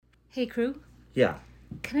Hey, crew. Yeah.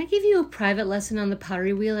 Can I give you a private lesson on the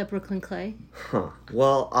pottery wheel at Brooklyn Clay?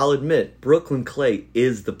 Well, I'll admit, Brooklyn Clay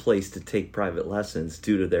is the place to take private lessons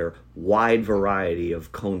due to their wide variety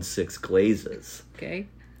of Cone 6 glazes. Okay.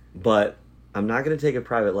 But I'm not going to take a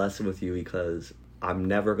private lesson with you because I'm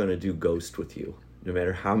never going to do ghost with you, no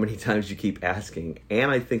matter how many times you keep asking. And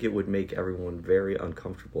I think it would make everyone very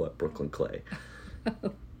uncomfortable at Brooklyn Clay.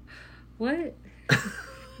 What?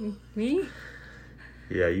 Me?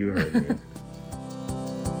 Yeah, you heard me.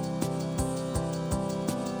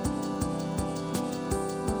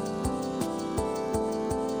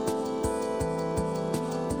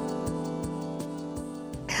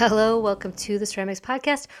 Hello, welcome to the Ceramics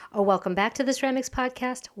Podcast, or welcome back to the Ceramics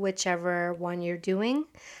Podcast, whichever one you're doing.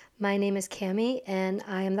 My name is Cami, and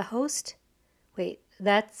I am the host. Wait,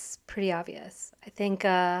 that's pretty obvious. I think,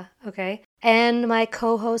 okay. And my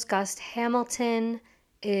co-host, Gus Hamilton,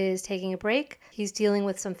 is taking a break. He's dealing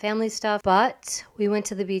with some family stuff, but we went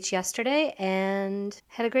to the beach yesterday and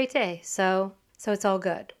had a great day, so it's all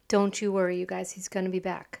good. Don't you worry, you guys. He's going to be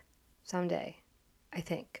back someday, I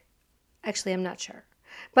think. Actually, I'm not sure.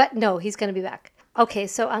 But no, he's going to be back. Okay,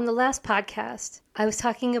 so on the last podcast, I was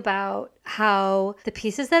talking about how the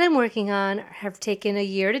pieces that I'm working on have taken a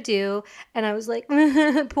year to do. And I was like,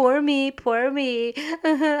 poor me, poor me.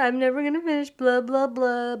 I'm never going to finish, blah, blah,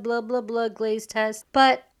 blah, blah, blah, blah, glaze test.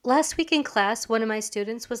 But last week in class, one of my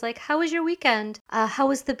students was like, how was your weekend? How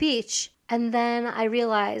was the beach? And then I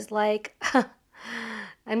realized, like,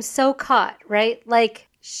 I'm so caught, right? Like,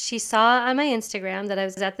 she saw on my Instagram that I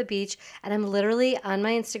was at the beach, and I'm literally on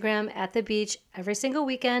my Instagram at the beach every single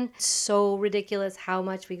weekend. So ridiculous how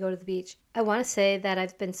much we go to the beach. I want to say that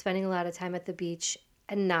I've been spending a lot of time at the beach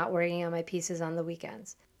and not working on my pieces on the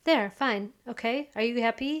weekends. There, fine. Okay. Are you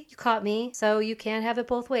happy? You caught me. So you can't have it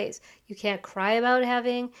both ways. You can't cry about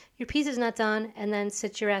having your pieces not done and then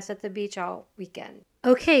sit your ass at the beach all weekend.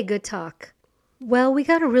 Okay, good talk. Well, we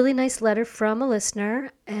got a really nice letter from a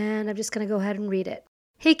listener, and I'm just going to go ahead and read it.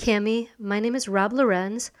 Hey Cami, my name is Rob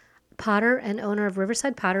Lorenz, potter and owner of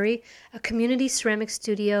Riverside Pottery, a community ceramic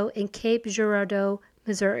studio in Cape Girardeau,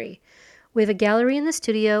 Missouri. We have a gallery in the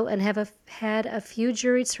studio and have had a few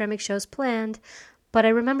juried ceramic shows planned, but I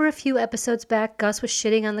remember a few episodes back Gus was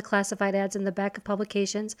shitting on the classified ads in the back of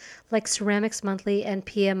publications like Ceramics Monthly and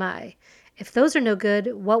PMI. If those are no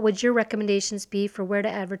good, what would your recommendations be for where to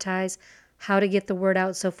advertise, how to get the word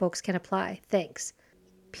out so folks can apply? Thanks.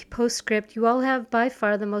 Postscript, you all have by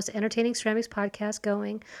far the most entertaining ceramics podcast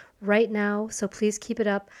going right now, so please keep it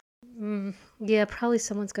up. Yeah, probably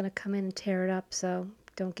someone's going to come in and tear it up, so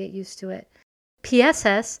don't get used to it.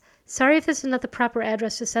 PSS, sorry if this is not the proper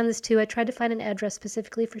address to send this to. I tried to find an address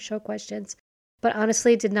specifically for show questions, but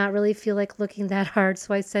honestly did not really feel like looking that hard,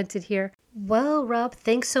 so I sent it here. Well, Rob,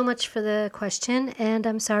 thanks so much for the question, and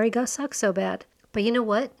I'm sorry Gus sucks so bad. But you know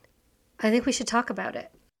what? I think we should talk about it.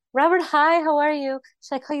 Robert, hi, how are you?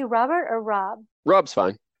 Should I call you Robert or Rob? Rob's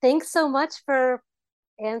fine. Thanks so much for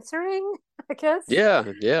answering, I guess. Yeah,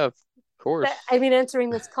 of course. Answering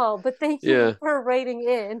this call, but thank you Yeah. for writing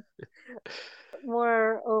in.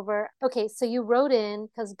 Moreover, okay, so you wrote in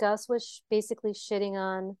because Gus was basically shitting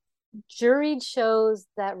on juried shows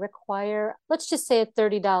that require, let's just say, a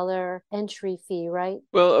 $30 entry fee, right?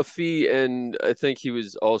 Well, a fee, and I think he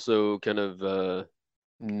was also kind of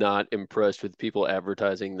not impressed with people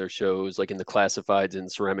advertising their shows like in the classifieds in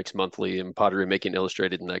Ceramics Monthly and Pottery Making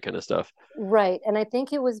Illustrated and that kind of stuff. Right. And I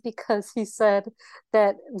think it was because he said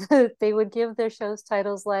that they would give their shows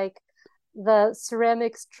titles like the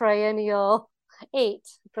Ceramics Triennial 8,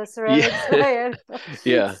 the Ceramics Triennial.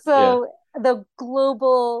 Yeah. So the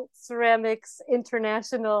Global Ceramics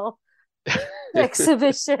International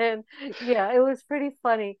exhibition. Yeah, it was pretty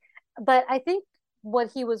funny. But I think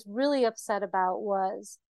what he was really upset about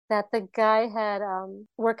was that the guy had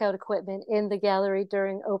workout equipment in the gallery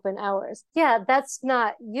during open hours. Yeah, that's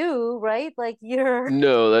not you, right? Like you're...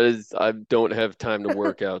 No, I don't have time to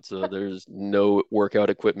work out, so there's no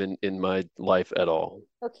workout equipment in my life at all.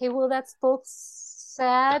 Okay, well, that's both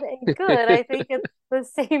sad and good. I think at the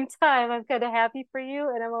same time, I'm kind of happy for you,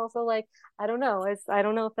 and I'm also like, I don't know. I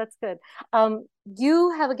don't know if that's good.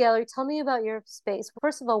 You have a gallery. Tell me about your space.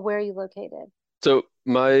 First of all, where are you located? So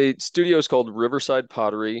my studio is called Riverside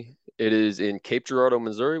Pottery. It is in Cape Girardeau,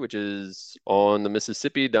 Missouri, which is on the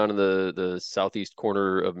Mississippi, down in the southeast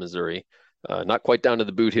corner of Missouri. Not quite down to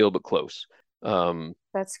the Boot Heel, but close.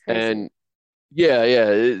 That's crazy. And yeah,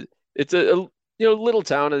 it's a little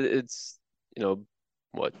town. It's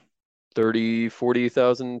what, 30,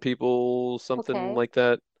 40,000 people, something like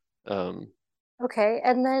that. Okay.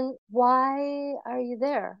 And then why are you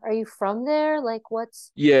there? Are you from there? Like,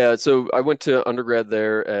 what's, Yeah, so I went to undergrad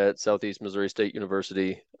there at Southeast Missouri State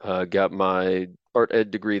University, got my art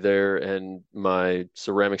ed degree there and my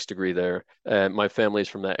ceramics degree there. And my family's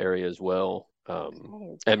from that area as well.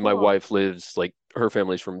 okay, And my cool. wife lives like her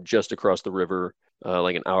family's from just across the river,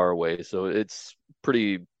 like an hour away. So it's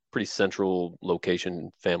pretty central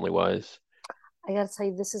location family wise. I gotta tell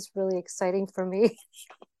you, this is really exciting for me.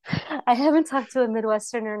 I haven't talked to a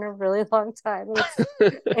Midwesterner in a really long time.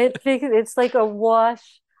 It's like a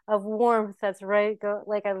wash of warmth that's right.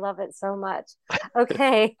 Like I love it so much.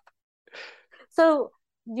 Okay, so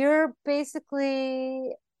you're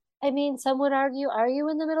basically, I mean, some would argue, are you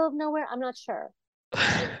in the middle of nowhere? I'm not sure.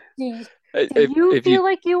 Do you, do you If you feel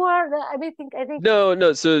like you are? I think. No,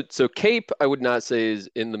 no. So Cape, I would not say is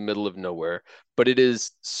in the middle of nowhere, but it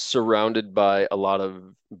is surrounded by a lot of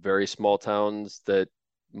very small towns that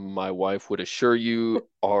my wife would assure you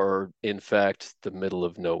are in fact the middle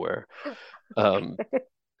of nowhere. Um,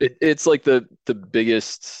 it's like the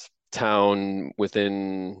biggest town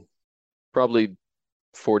within probably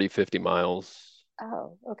 40, 50 miles.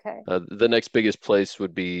 Oh, okay. The next biggest place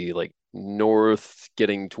would be like north,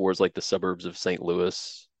 getting towards like the suburbs of St.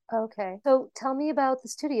 Louis. Okay. So tell me about the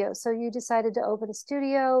studio. So you decided to open a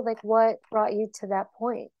studio. Like what brought you to that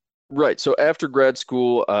point? Right. So after grad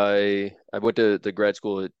school, I went to the grad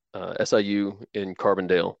school at SIU in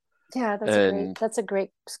Carbondale, Yeah, and that's a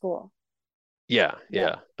great school. yeah,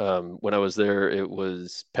 Yeah, yeah. When I was there, it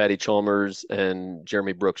was Patty Chalmers and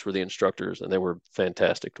Jeremy Brooks were the instructors, and they were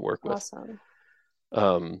fantastic to work with. awesome.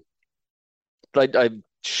 Um, but I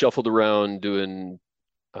shuffled around doing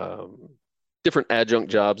um, different adjunct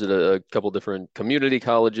jobs at a couple different community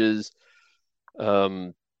colleges.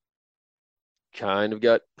 Um, kind of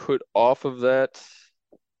got put off of that,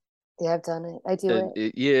 Yeah, I've done it. I do and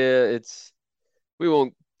yeah, it's we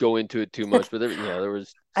won't go into it too it. much, but there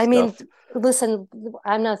was I mean, stuff. listen,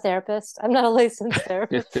 I'm not a therapist. I'm not a licensed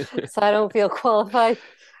therapist, so I don't feel qualified.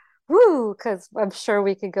 Woo, because I'm sure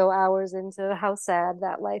we could go hours into how sad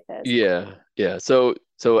that life is. Yeah, yeah. So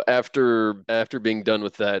after being done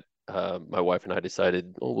with that, my wife and I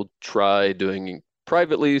decided, oh, we'll try doing it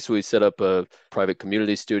privately. So we set up a private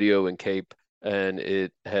community studio in Cape, and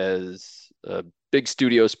it has a big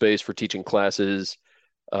studio space for teaching classes,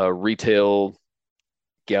 retail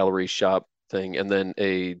gallery shop thing, and then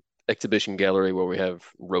a exhibition gallery where we have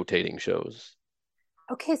rotating shows.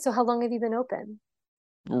 Okay, so how long have you been open?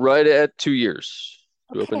 Right at 2 years.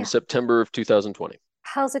 We Okay, opened September of 2020.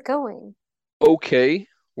 how's it going? Okay,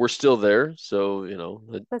 we're still there, so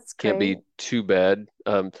it That's can't great. be too bad.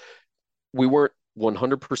 We weren't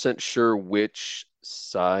 100% sure which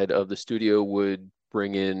side of the studio would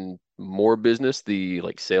bring in more business, the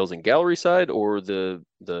like sales and gallery side or the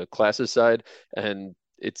classes side, and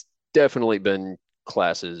it's definitely been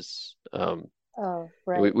classes. Oh,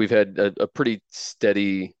 right. We've had a pretty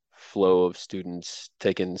steady flow of students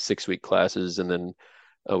taking 6-week classes, and then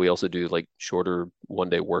we also do like shorter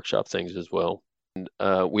 1-day workshop things as well.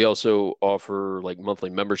 We also offer like monthly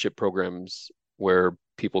membership programs where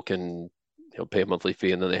people can pay a monthly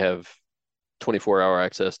fee, and then they have 24-hour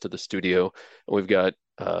access to the studio. And we've got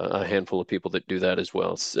a handful of people that do that as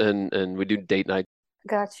well. And we do date night.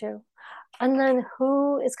 Got you. And then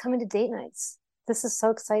who is coming to date nights? This is so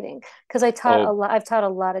exciting because Oh, I've taught a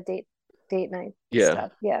lot of date night yeah.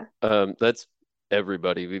 stuff. Yeah. That's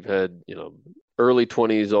everybody. We've had, early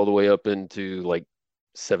 20s all the way up into like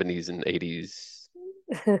 70s and 80s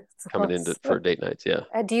It's coming into awesome. for date nights. Yeah.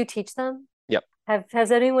 Do you teach them? Yep.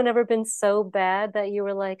 Has anyone ever been so bad that you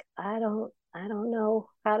were like, I don't know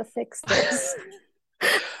how to fix this?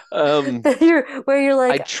 Um, That where you're I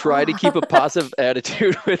like, try to keep a ah. positive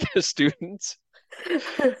attitude with the students.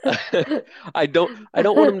 I don't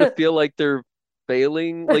want them to feel like they're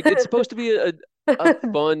failing. Like it's supposed to be a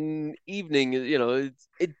fun evening,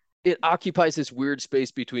 it occupies this weird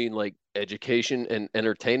space between like education and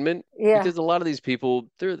entertainment Yeah. because a lot of these people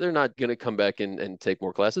they're not going to come back and take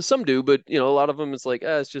more classes. Some do, but a lot of them it's like,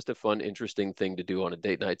 it's just a fun, interesting thing to do on a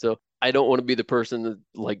date night. So I don't want to be the person that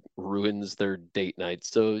like ruins their date night.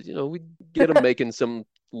 So, we get them making some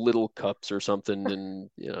little cups or something, and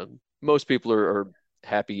most people are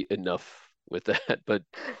happy enough with that. But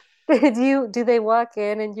Do they walk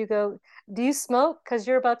in and you go, do you smoke? Because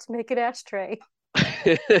you're about to make an ashtray.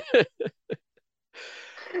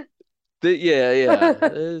 Yeah, yeah.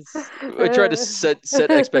 I try to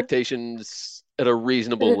set expectations at a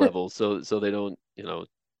reasonable level so they don't,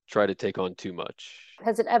 try to take on too much.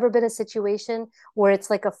 Has it ever been a situation where it's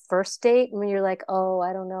like a first date when you're like, oh,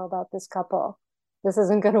 I don't know about this couple. This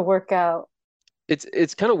isn't going to work out.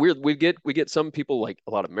 it's kind of weird. We get some people, like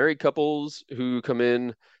a lot of married couples who come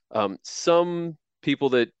in, some people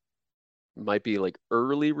that might be like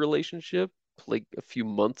early relationship, like a few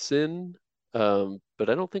months in. But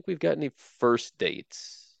I don't think we've got any first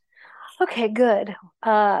dates. Okay, good.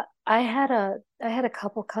 I had a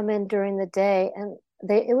couple come in during the day, and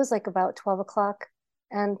they it was like about 12 o'clock,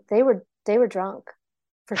 and they were drunk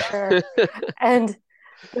for sure. And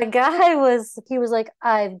the guy he was like,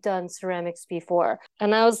 I've done ceramics before.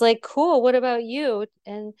 And I was like, cool, what about you?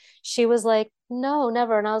 And she was like, no,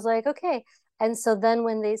 never. And I was like, okay. And so then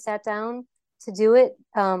when they sat down to do it,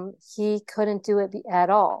 he couldn't do it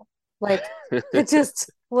at all. Like it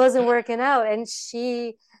just wasn't working out. And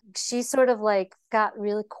she sort of like got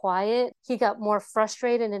really quiet. He got more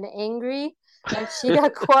frustrated and angry, and she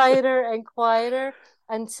got quieter and quieter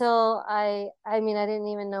until I mean, I didn't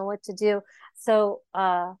even know what to do. So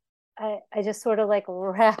I just sort of like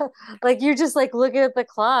like you're just like looking at the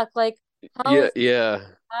clock, like how Yeah, is this yeah.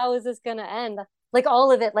 how is this gonna end? Like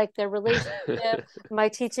all of it, like their relationship, my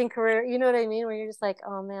teaching career, you know what I mean? Where you're just like,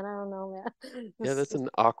 oh man, I don't know, man. Yeah, This that's an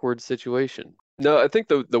awkward situation. No, I think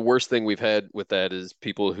the worst thing we've had with that is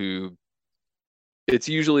people who it's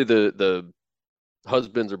usually the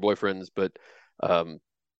husbands or boyfriends, but um,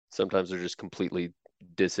 sometimes they're just completely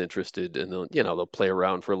disinterested and they'll play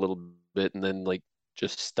around for a little bit and then like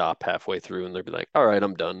just stop halfway through and they'll be like, all right,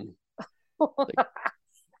 I'm done. Like,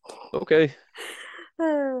 okay.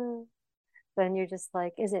 then you're just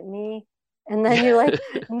like, is it me? And then you're like,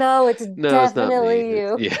 no, it's No, it's not me. definitely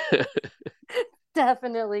It's you. yeah.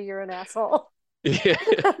 Definitely you're an asshole. Yeah.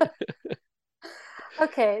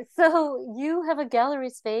 Okay, so you have a gallery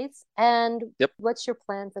space, and Yep. what's your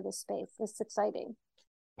plan for this space? It's exciting.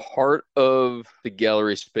 Part of the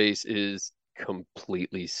gallery space is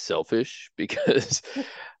completely selfish because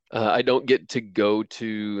I don't get to go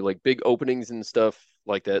to like big openings and stuff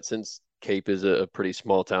like that since Cape is a pretty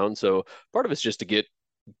small town. So part of it's just to get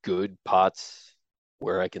good pots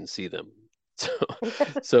where I can see them. So,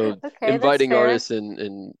 so Okay, that's inviting fair. artists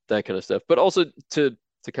and that kind of stuff, but also to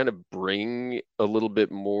kind of bring a little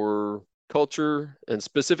bit more culture and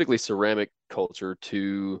specifically ceramic culture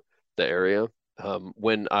to the area.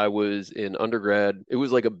 When I was in undergrad, it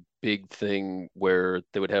was like a big thing where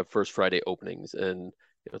they would have First Friday openings, and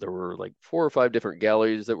there were like four or five different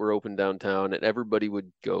galleries that were open downtown, and everybody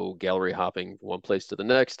would go gallery hopping from one place to the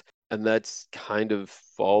next. And that's kind of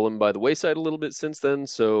fallen by the wayside a little bit since then.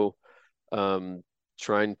 So, um,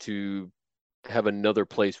 trying to have another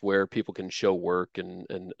place where people can show work and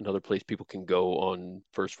another place people can go on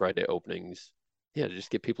First Friday openings. Yeah, to just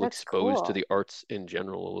get people That's exposed to cool. the arts in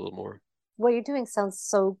general a little more. What you're doing sounds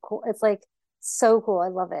so cool. It's like so cool. I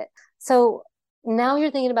love it. So now you're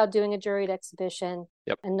thinking about doing a juried exhibition,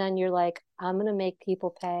 Yep. and then you're like, I'm gonna make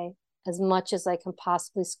people pay as much as I can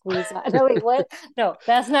possibly squeeze out. No, wait, what? No,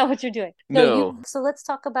 that's not what you're doing. No, No, so let's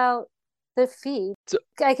talk about the fee. so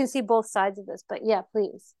I can see both sides of this, but yeah,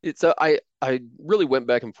 please. I really went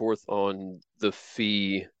back and forth on the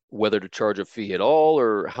fee, whether to charge a fee at all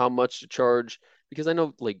or how much to charge, because I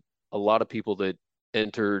know like a lot of people that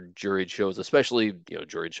enter juried shows, especially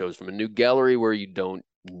juried shows from a new gallery where you don't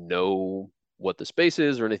know what the space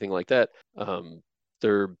is or anything like that.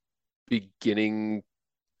 They're beginning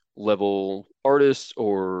level artists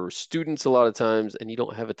or students a lot of times, and you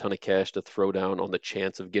don't have a ton of cash to throw down on the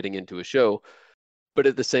chance of getting into a show. But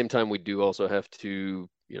at the same time, we do also have to,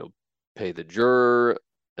 pay the juror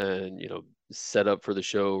and, set up for the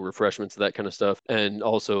show, refreshments, that kind of stuff. And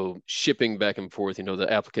also shipping back and forth, the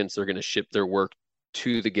applicants are going to ship their work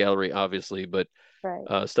to the gallery, obviously, but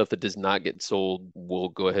Right. stuff that does not get sold, we'll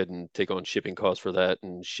go ahead and take on shipping costs for that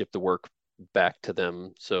and ship the work back to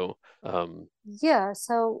them. So, Yeah,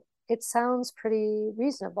 so it sounds pretty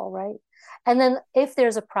reasonable, right? And then if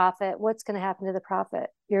there's a profit, what's going to happen to the profit?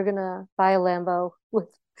 You're going to buy a Lambo with,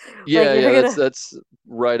 like, yeah, you're yeah, that's going that's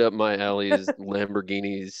right up my alley is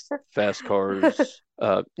Lamborghinis, fast to. cars.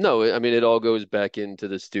 No, I mean it all goes back into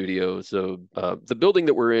the studio. So the building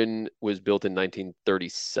that we're in was built in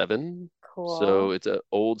 1937. So Cool. it's an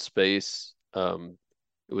old space.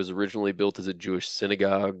 It was originally built as a Jewish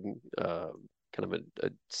synagogue, kind of a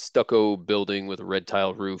stucco building with a red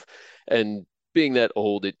tile roof. And being that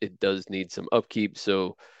old, it does need some upkeep.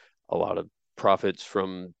 So a lot of profits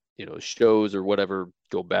from shows or whatever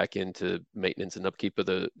go back into maintenance and upkeep of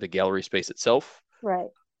the gallery space itself Right.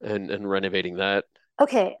 and renovating that.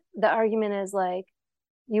 Okay, the argument is like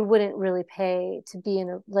you wouldn't really pay to be in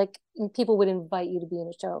a like people would invite you to be in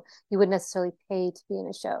a show. You wouldn't necessarily pay to be in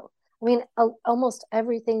a show. I mean, almost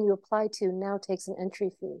everything you apply to now takes an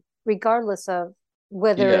entry fee, regardless of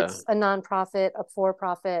whether Yeah. it's a nonprofit, a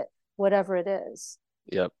for-profit, whatever it is.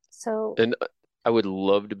 Yep. So, And I would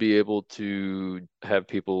love to be able to have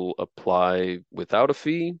people apply without a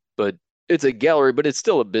fee, but it's a gallery, but it's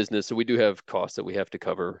still a business, so we do have costs that we have to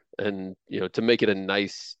cover. And, to make it a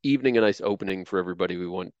nice evening, a nice opening for everybody, we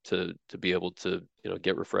want to be able to,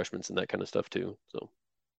 get refreshments and that kind of stuff too. So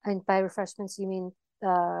and by refreshments, you mean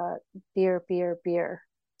beer, beer, beer.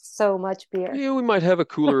 So much beer. yeah, we might have a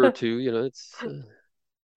cooler or two, it's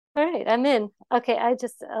All right, I'm in. Okay, I'm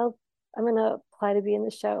gonna apply to be in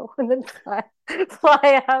the show and then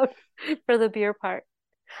fly out for the beer part.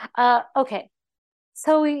 Okay.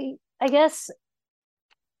 So I guess,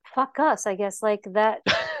 fuck us. I guess like that.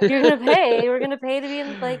 You're gonna pay. We're gonna pay to be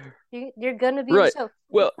in like you're gonna be in the right. show.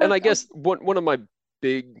 Well, and I guess one of my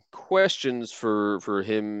big questions for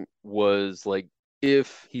him was like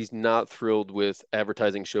if he's not thrilled with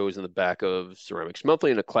advertising shows in the back of Ceramics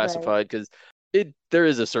Monthly and a Right. classified because there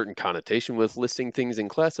is a certain connotation with listing things in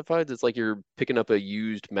classifieds. It's like you're picking up a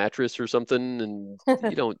used mattress or something, and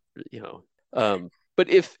you don't, you know. But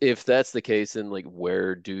if that's the case, then like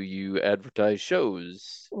where do you advertise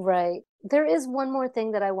shows? Right. There is one more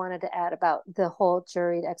thing that I wanted to add about the whole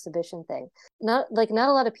juried exhibition thing. Not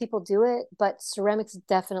a lot of people do it, but ceramics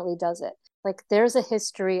definitely does it. Like there's a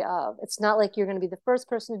history of it's not like you're going to be the first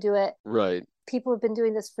person to do it. Right. People have been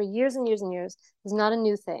doing this for years and years and years. It's not a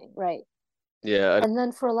new thing, right? Yeah. And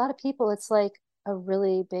then for a lot of people, it's like a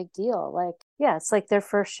really big deal. Like, yeah, it's like their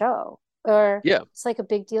first show, or Yeah. it's like a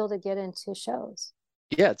big deal to get into shows.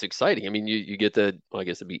 Yeah, it's exciting. I mean, you get that, well, I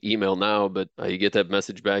guess it'd be email now, but you get that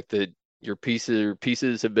message back that your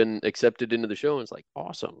pieces have been accepted into the show, and it's like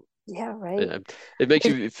awesome. Yeah, right. Uh, It makes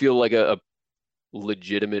you feel like a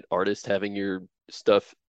legitimate artist having your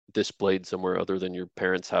stuff displayed somewhere other than your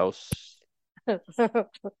parents' house. I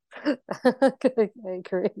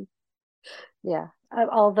agree. Yeah.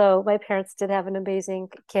 Although my parents did have an amazing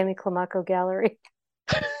Cami Climaco gallery.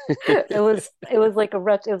 It was like it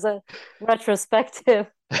was a retrospective.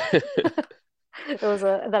 It was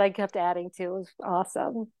a that I kept adding to. It was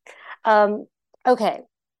awesome. Okay.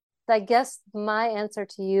 I guess my answer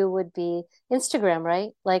to you would be Instagram,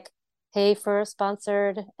 right? Like pay for a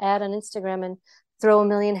sponsored ad on Instagram and throw a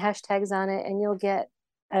million hashtags on it and you'll get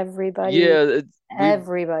everybody, Yeah,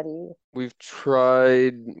 everybody. we've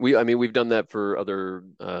tried. I mean, we've done that for other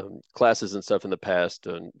classes and stuff in the past,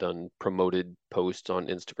 and done promoted posts on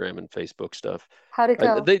Instagram and Facebook stuff. How'd it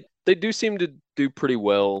go? They do seem to do pretty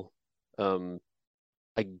well. Um,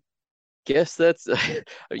 I guess that's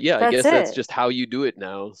yeah, I That's guess that's it. just how you do it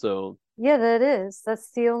now. So Yeah, that is.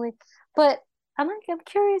 That's the only. But I'm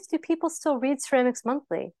curious. Do people still read Ceramics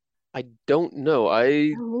Monthly? I don't know.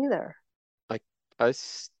 I don't either. I I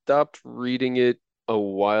stopped reading it a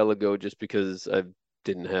while ago just because I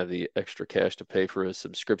didn't have the extra cash to pay for a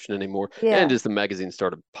subscription anymore, and Yeah. as the magazine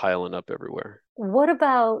started piling up everywhere. What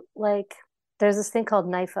about like? There's this thing called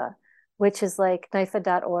NIFA, which is like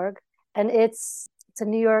NIFA.org, and it's a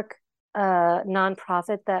New York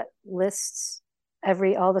nonprofit that lists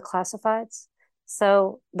all the classifieds.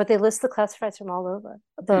 So, but they list the classifieds from all over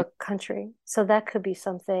Hmm. the country. So that could be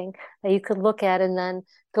something that you could look at and then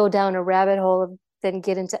go down a rabbit hole of then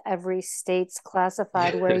get into every state's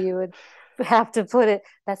classified where you would have to put it.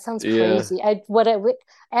 That sounds Yeah. crazy.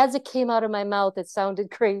 As it came out of my mouth, it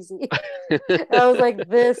sounded crazy. I was like,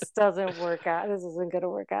 this doesn't work out. This isn't going to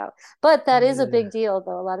work out. But that is a Yeah. big deal,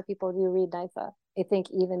 though. A lot of people do read NIFA, I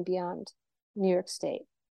think, even beyond New York State.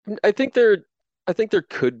 I think there I think there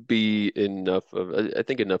could be enough of I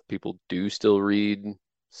think enough people do still read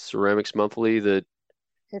Ceramics Monthly that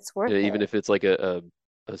It's worth even it. if it's like a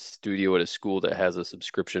studio at a school that has a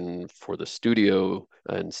subscription for the studio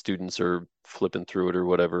and students are flipping through it or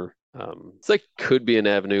whatever. It's like could be an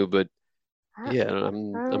avenue, but I, yeah, I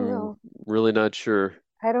don't I'm know. really not sure.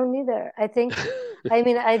 I don't either. I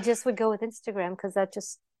mean, I just would go with Instagram because that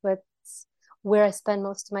just what's where I spend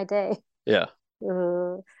most of my day. Yeah.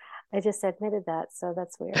 I just admitted that, so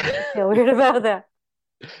that's weird. I feel weird about that.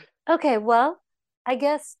 Okay, well, I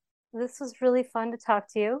guess this was really fun to talk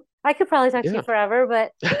to you. I could probably talk to you Yeah. forever,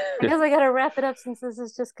 but I guess I gotta wrap it up since this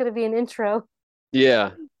is just gonna be an intro.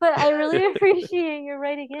 Yeah. But I really appreciate your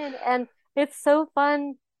writing in, and it's so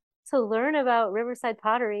fun to learn about Riverside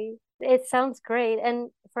pottery. It sounds great.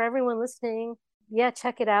 And for everyone listening, yeah,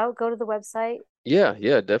 check it out. Go to the website. Yeah,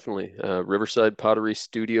 yeah, definitely.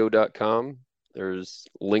 Riversidepotterystudio.com. There's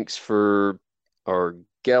links for our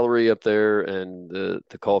gallery up there and the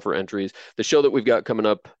call for entries. The show that we've got coming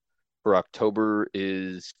up for October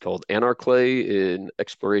is called Anarclay in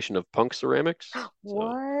Exploration of Punk Ceramics. So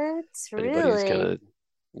What? if anybody's kind Really? of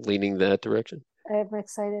leaning that direction. I'm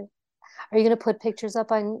excited. Are you gonna put pictures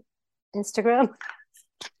up on Instagram?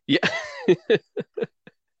 Yeah.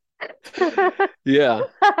 Yeah.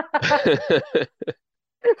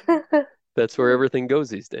 That's where everything goes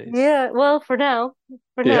these days. Yeah, well, for now,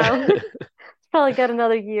 for Yeah. now, it's probably got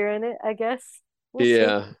another year in it, I guess. We'll see.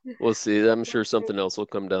 Yeah. We'll see. I'm We'll sure something see. else will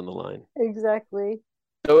come down the line. Exactly.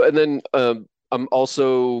 Oh, and then I'm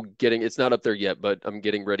also getting, it's not up there yet, but I'm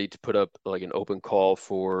getting ready to put up like an open call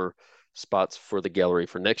for spots for the gallery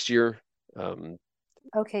for next year. Um,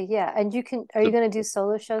 Okay, yeah. And are you the going to do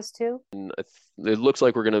solo shows too? it looks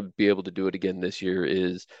like we're going to be able to do it again this year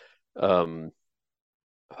is um,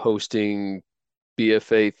 hosting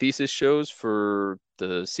BFA thesis shows for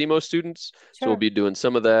the SEMO students. So we'll Sure. be doing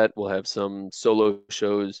some of that. We'll have some solo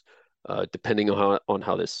shows, depending on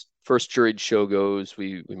how this first juried show goes.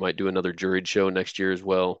 We might do another juried show next year as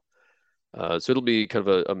well. So it'll be kind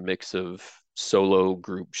of a mix of solo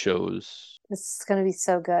group shows. This is going to be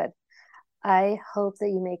so good. I hope that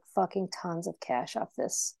you make fucking tons of cash off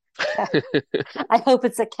this. I hope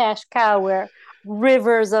it's a cash cow where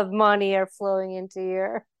rivers of money are flowing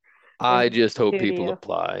I into just hope your people studio.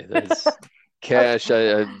 apply. That's Okay. cash.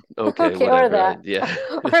 Okay, Okay, or whatever. that. Yeah,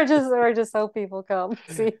 Or just hope people come.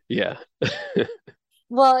 See. yeah,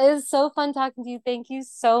 Well, it was so fun talking to you. Thank you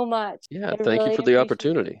so much. yeah. I Thank you really for the appreciate it.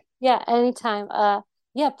 opportunity. Yeah, anytime.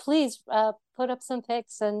 Yeah, please put up some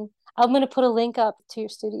pics and I'm gonna put a link up to your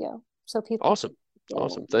studio so people can Awesome, get an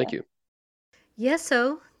awesome. Thank idea. you. Yeah,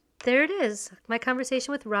 so there it is. My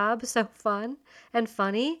conversation with Rob, so fun and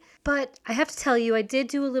funny. But I have to tell you, I did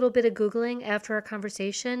do a little bit of Googling after our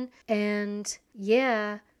conversation. And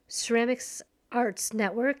yeah, Ceramics Arts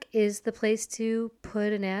Network is the place to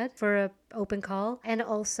put an ad for a open call, and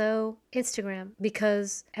also Instagram,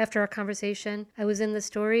 because after our conversation I was in the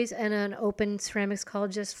stories and an open ceramics call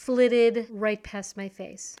just flitted right past my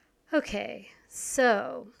face. Okay,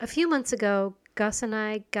 so a few months ago, Gus and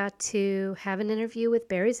I got to have an interview with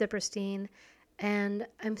Barry Ziperstein, and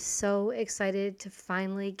I'm so excited to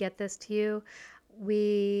finally get this to you.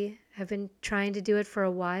 We have been trying to do it for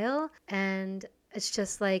a while, and it's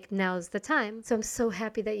just like now's the time. So I'm so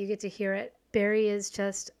happy that you get to hear it. Barry is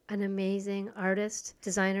just an amazing artist,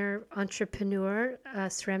 designer, entrepreneur,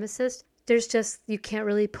 ceramicist. There's just, you can't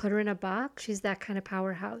really put her in a box. She's that kind of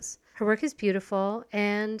powerhouse. Her work is beautiful,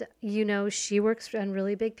 and she works on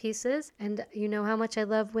really big pieces, and you know how much I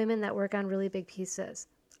love women that work on really big pieces.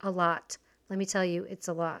 A lot. Let me tell you, it's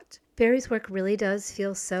a lot. Barry's work really does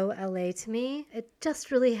feel so LA to me. It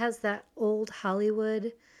just really has that old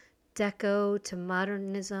Hollywood deco to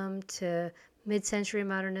modernism to mid-century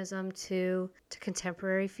modernism to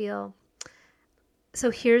contemporary feel. So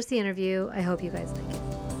here's the interview. I hope you guys like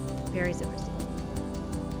it. Barry Zimmerstein.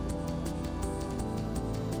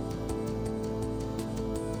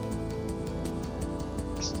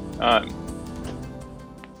 Um,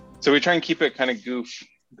 so we try and keep it kind of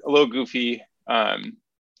a little goofy, and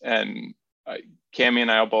Cammy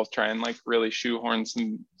and I will both try and like really shoehorn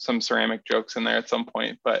some ceramic jokes in there at some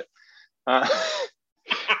point. But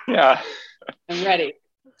yeah, I'm ready.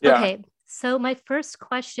 yeah. Okay, so my first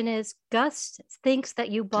question is, Gus thinks that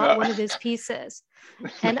you bought one of his pieces,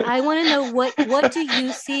 and I want to know what do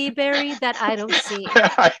you see, Barry, that I don't see?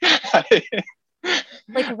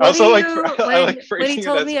 Like, what also do like you I like when he phrasing it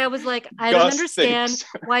told as me, I was like, I don't Gus understand thinks.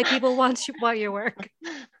 why people want your work.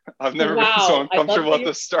 I've never been so Wow, I love uncomfortable that at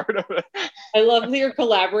the start of it. I love that you're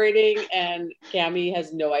collaborating, and Cammy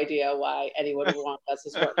has no idea why anyone would want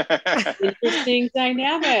Gus's work. Interesting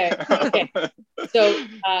dynamic. Okay, so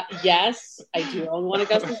yes, I do own one of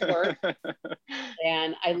Gus's work,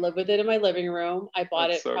 and I live with it in my living room. I bought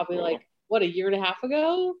That's it so probably cool. like what, a year and a half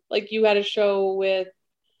ago. Like you had a show with,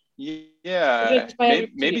 Yeah,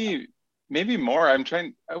 maybe more. I'm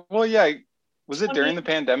trying. Well, yeah. Was it during the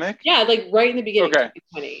pandemic? Yeah, like right in the beginning, Okay.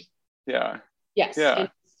 2020. Yeah. Yes. Yeah. And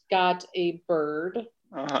it's got a bird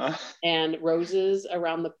Uh-huh. and roses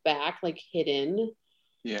around the back, like hidden.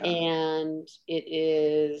 Yeah. And it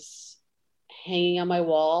is hanging on my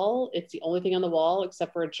wall. It's the only thing on the wall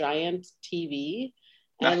except for a giant TV.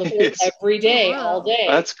 And I look at it every day, all day.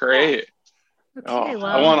 That's great. Okay,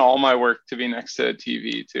 I want all my work to be next to a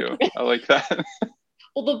TV too. I like that.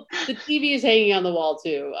 Well, the TV is hanging on the wall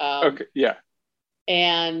too. Okay. Yeah.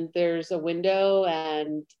 And there's a window,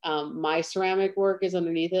 and my ceramic work is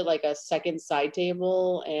underneath it, like a second side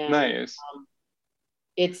table. And nice.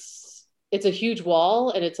 It's a huge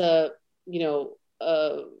wall, and it's I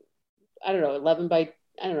don't know, 11 by,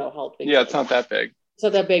 I don't know how big. Yeah, it's not that big. It's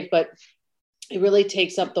not that big, but it really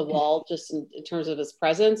takes up the wall just in terms of its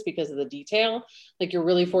presence because of the detail. Like you're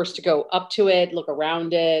really forced to go up to it, look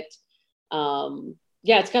around it.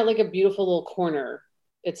 Yeah, it's got like a beautiful little corner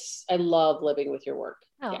I love living with your work.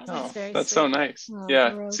 Oh, Yes. that's very that's sweet. so nice. Oh,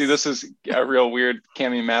 Yeah. gross. See, this is a real weird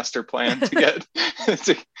Cami master plan to get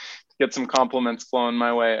to get some compliments flowing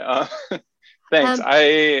my way. Thanks.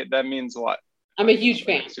 That means a lot. I'm a huge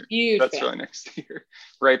fan. That's really nice to hear.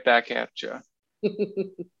 Right back at you.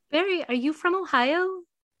 Barry, are you from Ohio?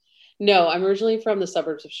 No, I'm originally from the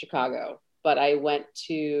suburbs of Chicago, but I went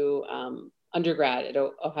to undergrad at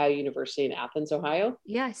Ohio University in Athens, Ohio.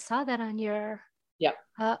 Yeah, I saw that on your. Yep.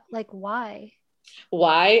 Like, why?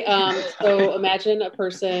 Why? So imagine a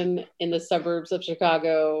person in the suburbs of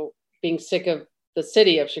Chicago being sick of the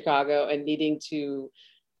city of Chicago and needing to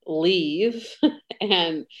leave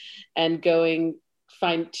and trying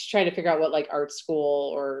to figure out what like art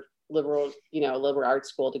school or liberal arts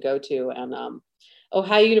school to go to. And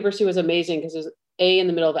Ohio University was amazing because it was in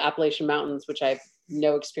the middle of the Appalachian Mountains, which I have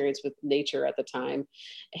no experience with nature at the time.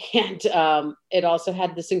 And it also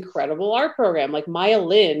had this incredible art program. Like Maya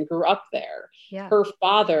Lin grew up there. Yeah. Her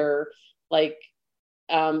father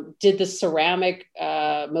did the ceramic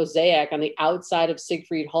mosaic on the outside of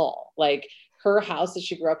Siegfried Hall. Like her house that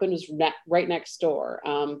she grew up in was right next door.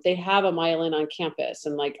 They have a Maya Lin on campus,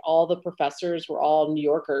 and like all the professors were all New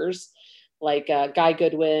Yorkers, like Guy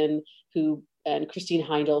Goodwin and Christine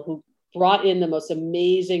Heindel, who brought in the most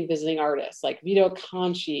amazing visiting artists like Vito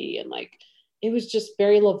Conchi, and like it was just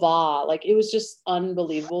Barry Lava. Like it was just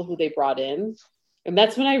unbelievable who they brought in. And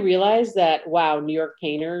that's when I realized that, wow, New York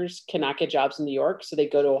painters cannot get jobs in New York. So they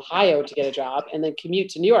go to Ohio to get a job and then commute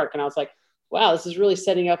to New York. And I was like, wow, this is really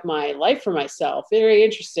setting up my life for myself. Very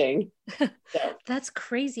interesting. So. That's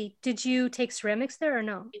crazy. Did you take ceramics there or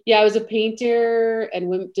no? Yeah, I was a painter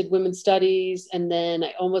and did women's studies. And then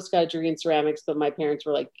I almost got a degree in ceramics, but my parents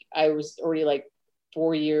were like, I was already like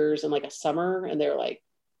 4 years and like a summer. And they were like,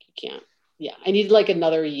 you can't. Yeah, I needed like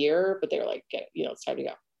another year, but they were like, it's time to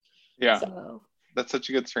go. Yeah. So. That's such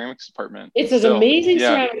a good ceramics department. It's an amazing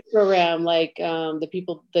ceramics program. Like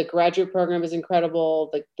the graduate program is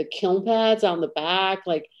incredible. The kiln pads on the back,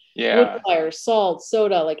 like wood fire, salt,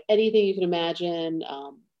 soda, like anything you can imagine.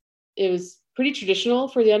 It was pretty traditional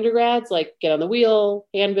for the undergrads, like get on the wheel,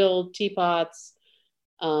 hand build teapots.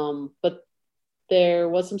 But there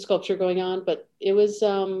was some sculpture going on, but it was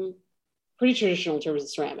pretty traditional in terms of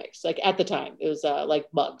ceramics. Like at the time, it was like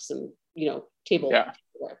mugs and table.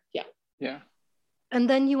 Yeah. And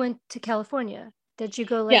then you went to California. Did you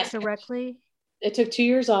go directly? It took 2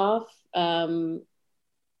 years off to,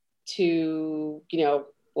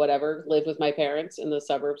 live with my parents in the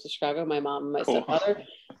suburbs of Chicago, my mom and my stepfather.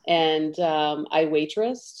 And I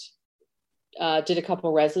waitressed, did a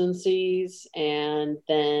couple residencies, and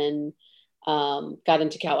then got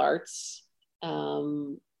into Cal Arts.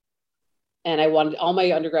 And all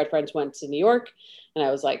my undergrad friends went to New York. And I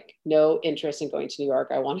was like, no interest in going to New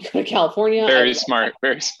York. I want to go to California. Very smart.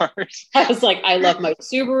 I was like, I love my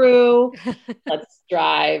Subaru. Let's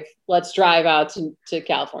drive out to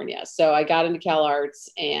California. So I got into Cal Arts,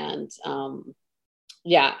 and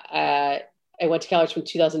I went to Cal Arts from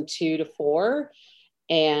 2002 to 4.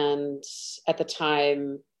 And at the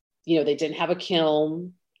time, they didn't have a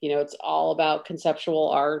kiln. It's all about conceptual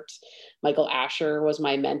art. Michael Asher was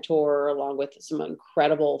my mentor, along with some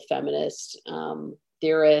incredible feminist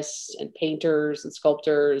theorists and painters and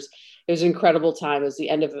sculptors. It was an incredible time. It was the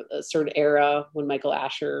end of a certain era when Michael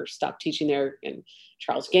Asher stopped teaching there, and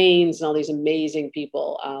Charles Gaines and all these amazing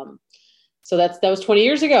people. So that was 20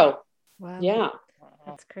 years ago. Wow. Yeah.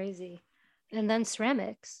 That's crazy. And then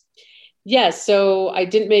ceramics. Yes. So I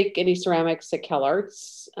didn't make any ceramics at Cal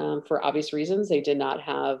Arts for obvious reasons. They did not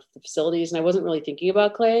have the facilities, and I wasn't really thinking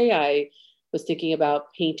about clay. I was thinking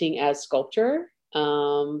about painting as sculpture,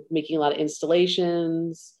 making a lot of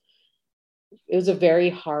installations. It was a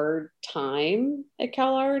very hard time at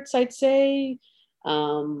Cal Arts, I'd say,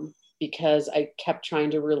 because I kept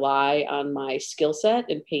trying to rely on my skill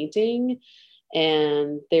set in painting.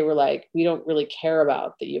 And they were like, we don't really care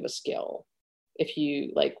about that you have a skill.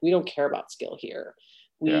 We don't care about skill here.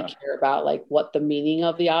 We care about like what the meaning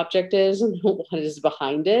of the object is and what is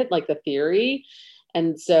behind it, like the theory.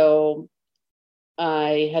 And so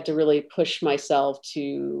I had to really push myself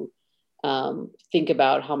to think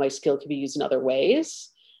about how my skill could be used in other ways,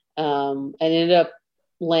 and ended up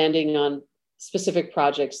landing on specific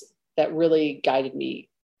projects that really guided me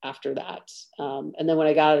after that. And then when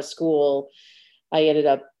I got out of school, I ended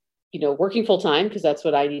up, working full time because that's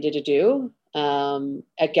what I needed to do.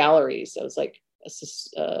 At galleries. I was like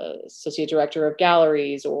associate director of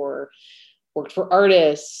galleries, or worked for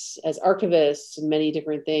artists as archivists and many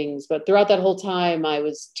different things. But throughout that whole time, I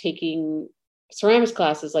was taking ceramics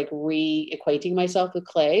classes, like re-equating myself with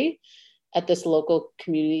clay. at this local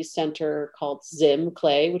community center called Zim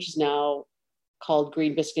Clay, which is now called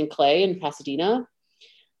Green Biscuit and Clay in Pasadena.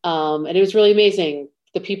 And it was really amazing.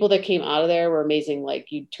 The people that came out of there were amazing. Like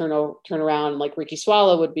you'd turn around, like Ricky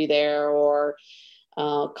Swallow would be there, or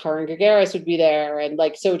Karen Gagaris would be there. And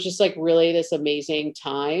like, so it's just like really this amazing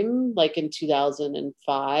time, like in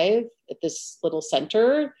 2005 at this little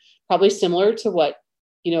center, probably similar to what,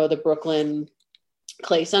 the Brooklyn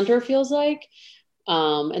Clay Center feels like.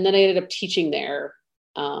 And then I ended up teaching there.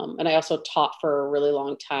 And I also taught for a really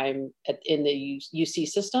long time in the UC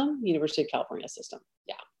system, University of California system.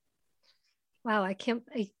 Yeah. Wow. I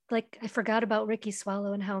forgot about Ricky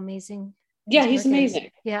Swallow and how amazing. Yeah. He's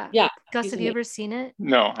amazing. Yeah. Yeah. Gus, have you ever seen it?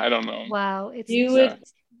 No, I don't know. Wow. You would.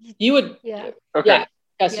 Okay. Yeah.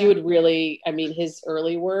 Gus, you would really, his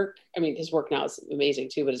early work, his work now is amazing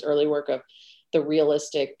too, but his early work of the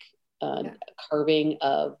realistic carving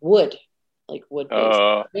of wood, like wood-based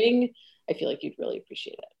carving, I feel like you'd really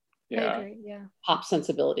appreciate it. Yeah. I agree. Yeah. Pop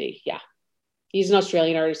sensibility. Yeah. He's an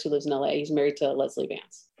Australian artist who lives in LA. He's married to Leslie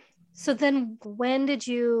Vance. So then when did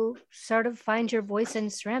you sort of find your voice in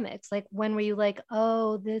ceramics? Like when were you like,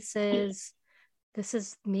 oh, this is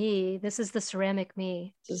me. This is the ceramic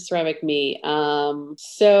me. This is ceramic me.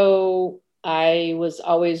 So I was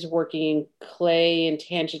always working clay in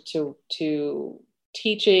tangent to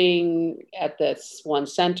teaching at this one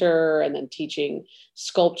center, and then teaching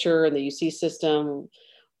sculpture in the UC system,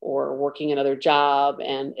 or working another job.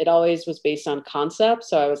 And it always was based on concept.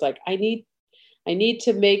 So I was like, I need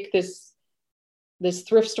to make this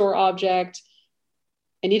thrift store object.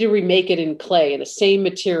 I need to remake it in clay in the same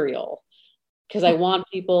material, because I want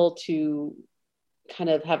people to kind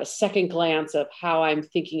of have a second glance of how I'm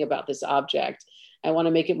thinking about this object. I want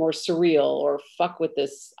to make it more surreal, or fuck with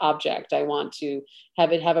this object. I want to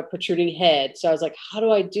have it have a protruding head. So I was like, how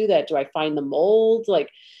do I do that? Do I find the mold?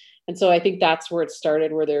 And so I think that's where it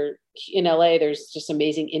started, where in LA, there's just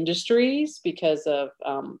amazing industries because of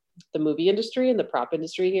the movie industry and the prop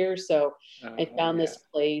industry here. So I found this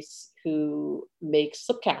place who makes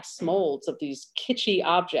slipcast molds of these kitschy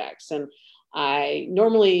objects. And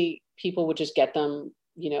normally people would just get them,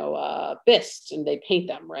 bisqued, and they paint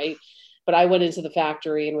them, right? But I went into the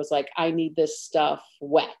factory and was like, I need this stuff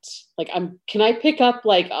wet. Like, can I pick up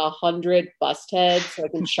like 100 bust heads so I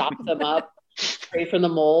can chop them up straight from the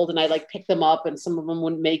mold? And I pick them up, and some of them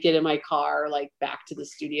wouldn't make it in my car, back to the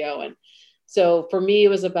studio. And so for me,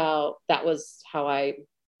 that was how I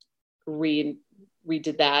redid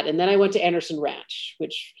that. And then I went to Anderson Ranch,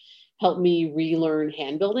 which helped me relearn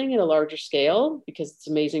hand building at a larger scale, because it's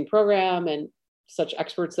an amazing program and such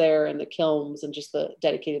experts there, and the kilns, and just the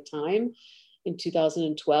dedicated time in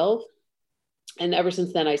 2012. And ever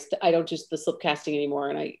since then, I don't just the slip casting anymore.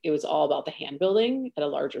 And it was all about the hand building at a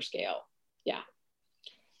larger scale. Yeah.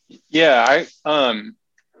 Yeah.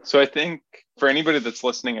 So I think for anybody that's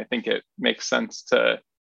listening, I think it makes sense to,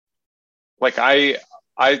 I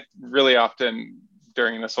really often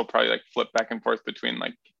during this will probably flip back and forth between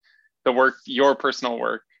the work, your personal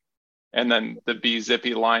work, and then the Be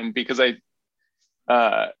Zippy line, because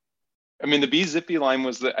the Be Zippy line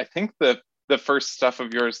was I think the first stuff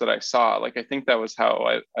of yours that I saw. I think that was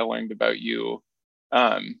how I learned about you.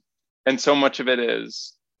 And so much of it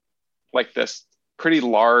is this pretty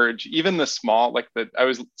large, even the small, I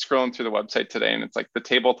was scrolling through the website today, and it's the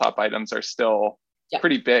tabletop items are still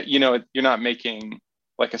pretty big. You're not making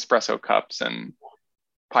espresso cups and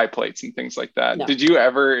pie plates and things like that. No. Did you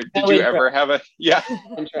ever have a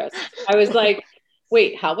interest? I was like,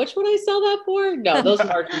 wait, how much would I sell that for? No, those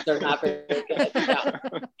margins are not very good. No.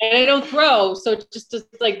 And I don't throw. So just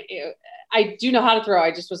I do know how to throw.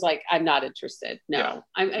 I just was like, I'm not interested. No,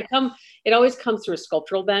 yeah. It always comes through a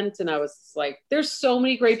sculptural bent. And I was like, there's so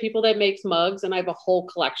many great people that makes mugs, and I have a whole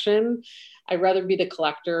collection. I'd rather be the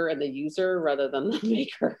collector and the user rather than the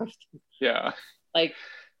maker of them. Yeah.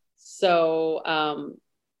 So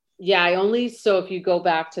if you go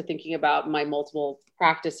back to thinking about my multiple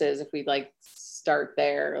practices, if we start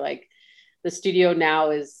there, the studio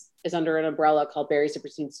now is under an umbrella called Bari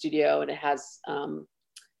Ziperstein Studio, and it has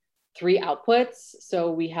 3 outputs.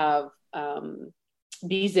 So we have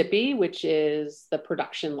Be Zippy, which is the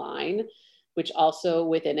production line, which also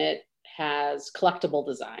within it has collectible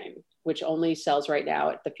design, which only sells right now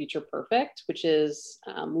at the Future Perfect, which is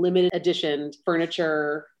limited edition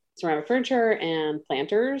furniture, ceramic furniture, and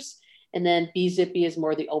planters. And then Be Zippy is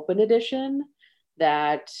more the open edition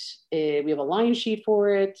that we have a line sheet for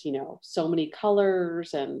it, so many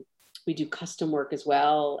colors, and we do custom work as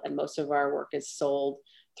well. And most of our work is sold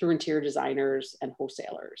through interior designers and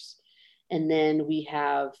wholesalers. And then we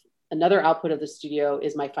have another output of the studio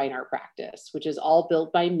is my fine art practice, which is all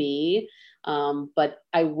built by me. But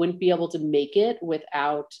I wouldn't be able to make it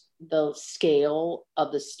without the scale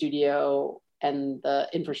of the studio and the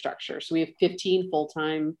infrastructure. So we have 15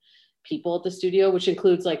 full-time people at the studio, which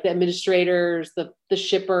includes like the administrators, the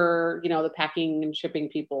shipper, the packing and shipping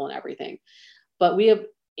people and everything. But we have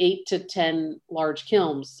 8 to 10 large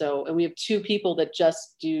kilns. And we have 2 people that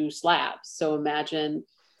just do slabs. So imagine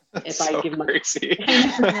if so I give them crazy.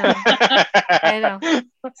 I know.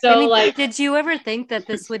 So did you ever think that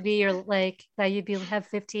this would be that you'd have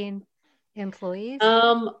 15 employees?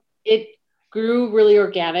 It grew really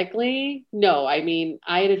organically. No, I mean,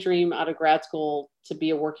 I had a dream out of grad school to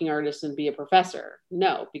be a working artist and be a professor.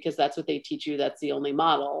 No, because that's what they teach you. That's the only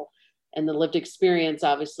model. And the lived experience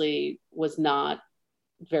obviously was not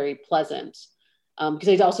very pleasant, because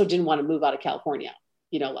I also didn't want to move out of California,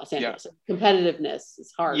 Los Angeles. Yeah. Competitiveness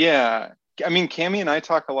is hard. Yeah. I mean, Cami and I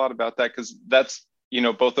talk a lot about that, because that's,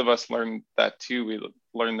 both of us learned that too. We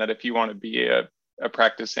learned that if you want to be a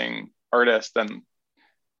practicing artist, then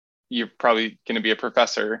you're probably going to be a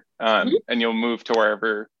professor, and you'll move to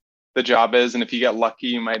wherever the job is. And if you get lucky,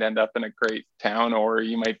 you might end up in a great town, or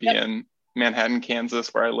you might be in Manhattan,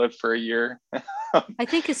 Kansas, where I lived for a year. I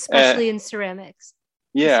think especially in ceramics.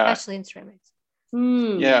 Yeah. Especially in ceramics.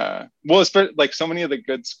 Yeah. Well, like so many of the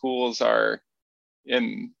good schools are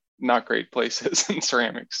in not great places in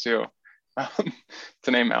ceramics too.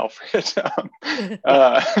 To name Alfred. But,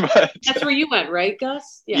 that's where you went, right,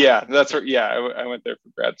 Gus? Yeah, that's where. Yeah, I went there for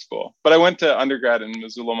grad school, but I went to undergrad in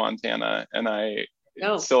Missoula, Montana, and I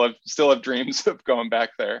still have dreams of going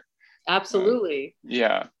back there. Absolutely.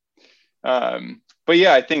 Yeah. But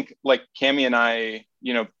yeah, I think like Cami and I,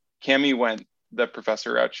 Cami went the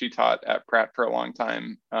professor route. She taught at Pratt for a long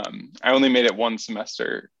time. I only made it one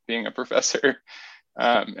semester being a professor,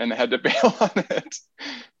 and I had to bail on it.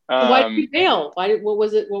 Why did you bail? What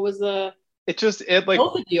was it? What was the? It like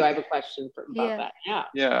both of you. I have a question about that. Yeah.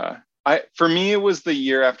 Yeah. For me, it was the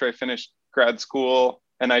year after I finished grad school,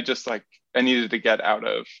 and I just I needed to get out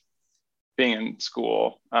of being in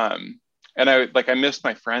school. And I missed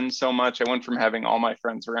my friends so much. I went from having all my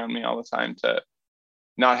friends around me all the time to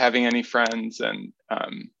not having any friends, and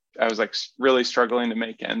I was really struggling to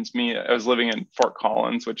make ends meet. I was living in Fort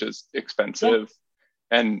Collins, which is expensive,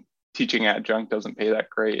 and teaching adjunct doesn't pay that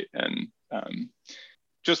great. And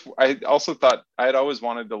I also thought I had always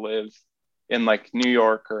wanted to live in New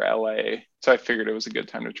York or LA, so I figured it was a good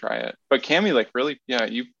time to try it. But Cami, really,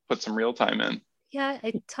 you put some real time in. Yeah,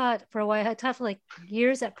 I taught for a while. I taught for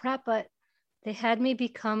years at Pratt, but they had me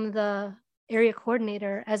become the area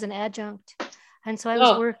coordinator as an adjunct. And so I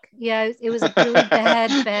was it was a really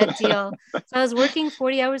bad deal. So I was working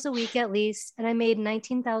 40 hours a week at least, and I made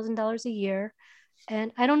 $19,000 a year.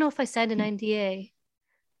 And I don't know if I signed an NDA.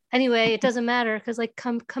 Anyway, it doesn't matter, because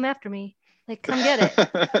come after me. Come get it.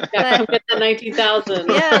 Come get the 19,000.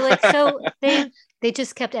 Yeah, so they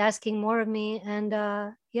just kept asking more of me, and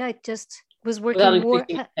I just was working more.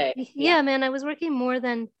 Yeah, man, I was working more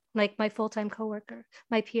than my full-time coworker,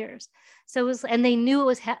 my peers. So it was, and they knew it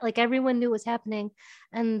was everyone knew it was happening.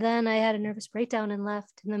 And then I had a nervous breakdown and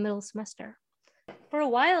left in the middle of the semester. For a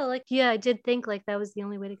while, I did think that was the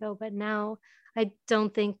only way to go, but now I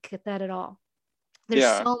don't think that at all. There's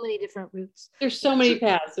so many different routes. There's so many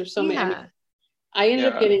paths. There's so many. I ended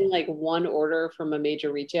up getting one order from a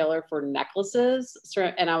major retailer for necklaces.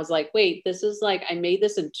 And I was like, wait, this is I made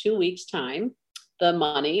this in 2 weeks' time. The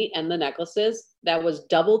money and the necklaces, that was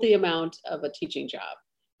double the amount of a teaching job.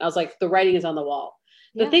 I was like, the writing is on the wall.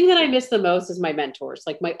 The thing that I miss the most is my mentors,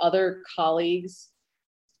 my other colleagues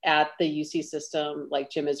at the UC system,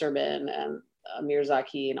 Jim Iserman and Amir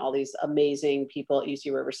Zaki and all these amazing people at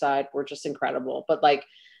UC Riverside were just incredible. But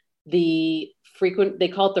they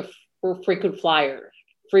call it we're frequent flyers,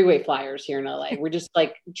 freeway flyers here in LA. We're just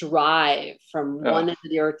drive from one end of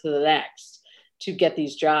the earth to the next to get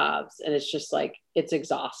these jobs. And it's just it's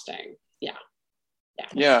exhausting.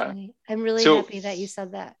 Yeah. I'm really happy that you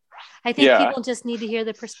said that. I think people just need to hear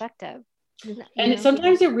the perspective. And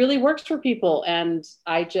sometimes it really works for people. And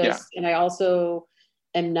I also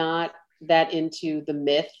am not that into the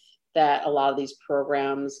myth that a lot of these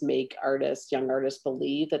programs make young artists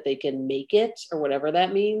believe that they can make it, or whatever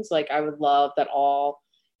that means. I would love that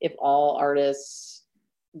if all artists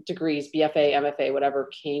degrees, BFA, MFA, whatever,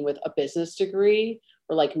 came with a business degree,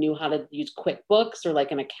 or knew how to use QuickBooks, or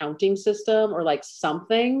an accounting system, or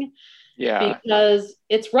something. Yeah. Because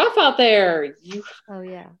it's rough out there.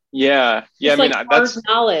 Yeah. I mean, that's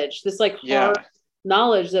knowledge. This hard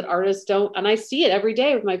knowledge that artists don't, and I see it every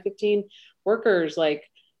day with my 15 workers,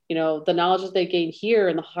 the knowledge that they gain here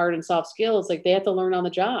and the hard and soft skills, they have to learn on the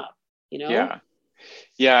job, Yeah,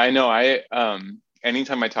 I know.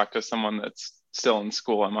 anytime I talk to someone that's still in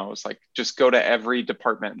school, I'm always like, just go to every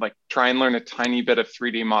department, like try and learn a tiny bit of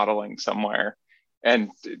 3D modeling somewhere,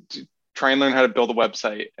 and try and learn how to build a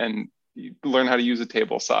website, and learn how to use a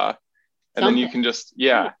table saw. And then you can just,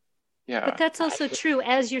 yeah. But that's also true.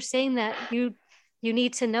 As you're saying that, you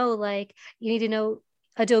need to know, like, you need to know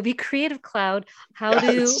Adobe Creative Cloud, how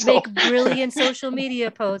to make brilliant social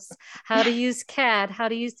media posts, how to use CAD, how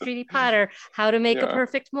to use 3D Plotter, how to make a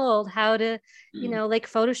perfect mold, how to,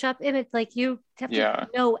 like Photoshop image. Like, you have to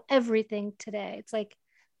know everything today. It's like,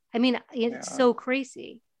 I mean, it's so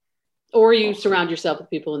crazy. Or you surround yourself with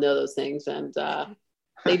people who know those things, and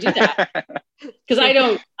they do that.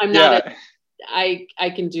 Because I'm not I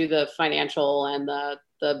can do the financial and the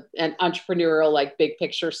and entrepreneurial, like big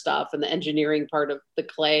picture stuff, and the engineering part of the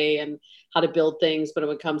clay and how to build things. But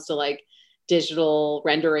when it comes to like digital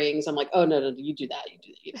renderings, I'm like, oh no, you do that. You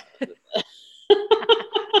do that.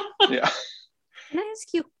 Yeah. Can I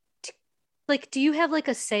ask you, like, do you have like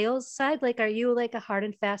a sales side? Like, are you like a hard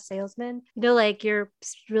and fast salesman? Like you're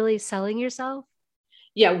really selling yourself?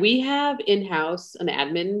 Yeah, we have in-house an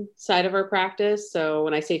admin side of our practice. So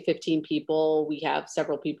when I say 15 people, we have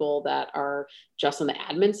several people that are just on the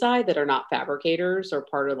admin side that are not fabricators or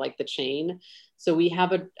part of like the chain. So we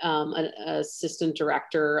have an assistant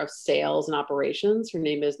director of sales and operations. Her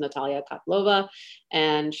name is Natalia Kotlova,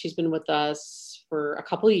 and she's been with us for a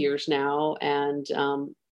couple of years now. And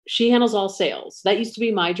she handles all sales. That used to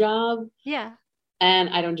be my job. Yeah. And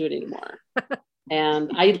I don't do it anymore.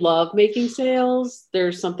 And I love making sales.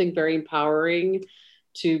 There's something very empowering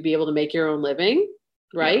to be able to make your own living,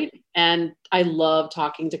 right? Yeah. And I love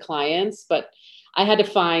talking to clients, but I had to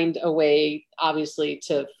find a way, obviously,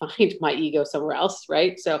 to find my ego somewhere else,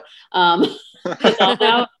 right? So it's all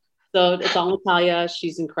now. So it's all Natalia.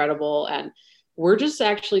 She's incredible. And we're just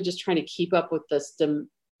actually just trying to keep up with this,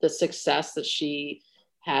 the success that she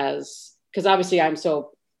has. Because obviously I'm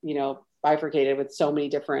so, bifurcated with so many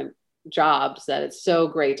different jobs that it's so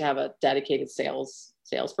great to have a dedicated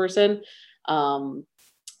salesperson. And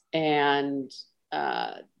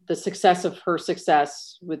the success of her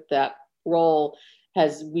success with that role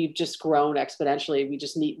we've just grown exponentially.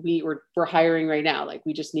 We're hiring right now. Like,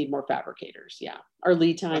 we just need more fabricators. Yeah. Our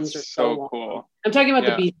lead times are so long. Cool. I'm talking about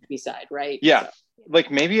the B2B side, right? Yeah. So, like,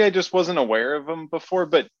 maybe I just wasn't aware of them before,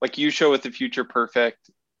 but like you show with the Future Perfect,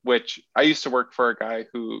 which I used to work for a guy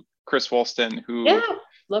Chris Wolston, who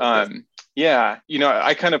I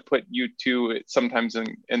kind of put you two sometimes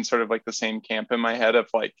in sort of like the same camp in my head of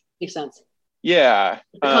like, makes sense. Yeah.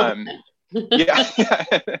 Yeah.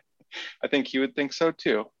 I think he would think so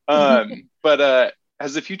too. But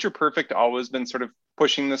has the Future Perfect always been sort of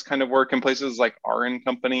pushing this kind of work in places like our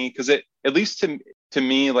company? Because at least to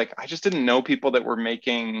me, like, I just didn't know people that were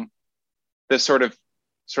making this sort of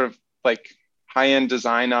like high-end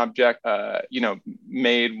design object,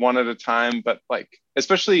 made one at a time. But like,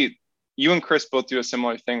 especially you and Chris both do a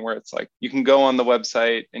similar thing where it's like, you can go on the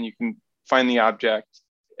website and you can find the object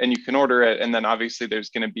and you can order it. And then obviously there's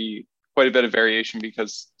going to be quite a bit of variation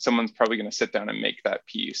because someone's probably going to sit down and make that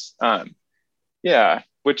piece.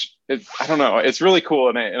 Which is, I don't know, it's really cool.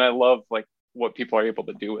 And I love like what people are able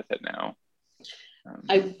to do with it now.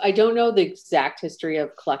 I don't know the exact history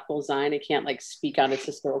of collectible design. I can't like speak on its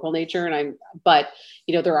historical nature. But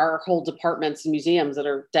there are whole departments and museums that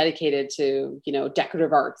are dedicated to,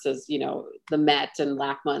 decorative arts, as, the Met and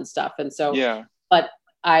LACMA and stuff. And so, but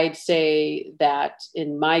I'd say that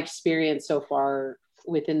in my experience so far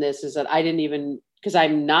within this is that I didn't even, because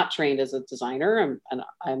I'm not trained as a designer.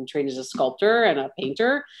 I'm trained as a sculptor and a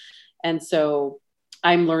painter. And so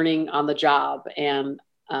I'm learning on the job. And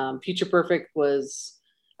Future Perfect was,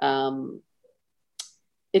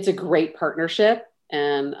 it's a great partnership,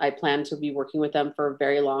 and I plan to be working with them for a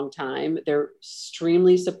very long time. They're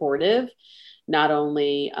extremely supportive, not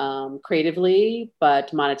only creatively,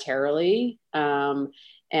 but monetarily.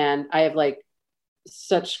 And I have like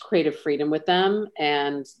such creative freedom with them,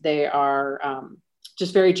 and they are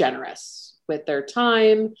just very generous with their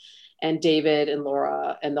time. And David and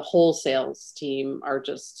Laura and the whole sales team are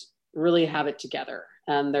just really have it together.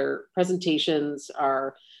 And their presentations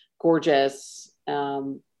are gorgeous.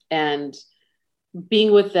 And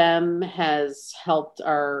being with them has helped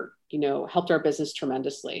our business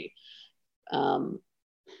tremendously.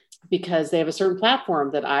 Because they have a certain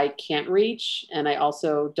platform that I can't reach. And I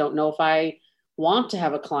also don't know if I want to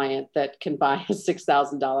have a client that can buy a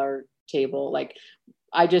 $6,000 table. Like,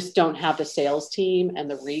 I just don't have the sales team and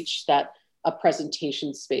the reach that a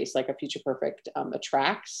presentation space like a Future Perfect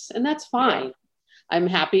attracts. And that's fine. Yeah. I'm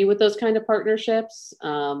happy with those kind of partnerships.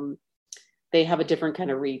 They have a different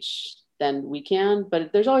kind of reach than we can,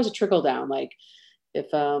 but there's always a trickle down. Like,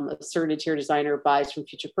 a certain interior designer buys from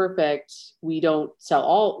Future Perfect, we don't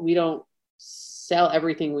sell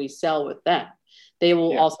everything we sell with them. They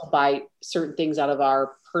will also buy certain things out of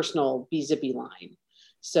our personal Zippy line.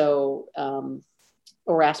 So,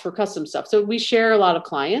 or ask for custom stuff. So we share a lot of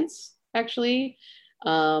clients actually.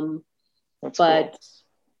 But cool.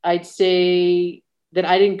 I'd say that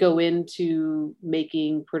I didn't go into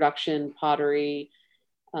making production pottery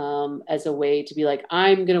as a way to be like,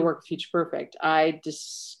 I'm going to work with Future Perfect. I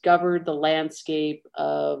discovered the landscape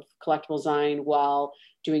of collectible design while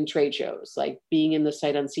doing trade shows, like being in the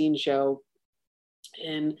Sight Unseen show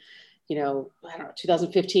in, I don't know,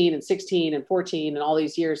 2015 and 16 and 14 and all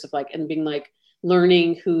these years of and being like,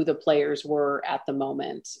 learning who the players were at the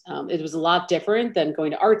moment. It was a lot different than going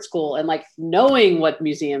to art school and knowing what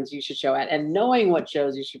museums you should show at and knowing what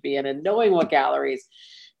shows you should be in and knowing what galleries.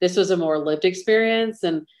 This was a more lived experience,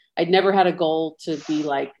 and I'd never had a goal to be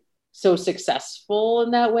so successful in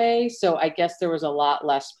that way. So I guess there was a lot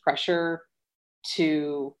less pressure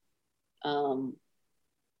to, I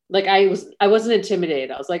wasn't intimidated.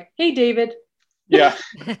 I was like, hey, David. Yeah.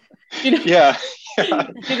 Yeah.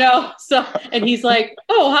 So, and he's like,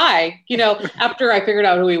 oh, hi, after I figured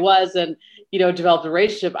out who he was and, developed a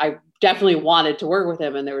relationship, I definitely wanted to work with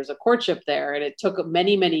him. And there was a courtship there, and it took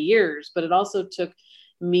many, many years, but it also took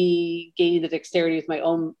me gaining the dexterity with my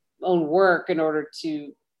own work in order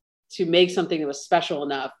to make something that was special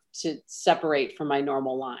enough to separate from my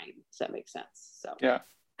normal line. Does that make sense? So, yeah,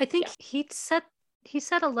 I think he set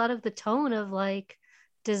a lot of the tone of high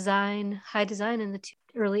design in the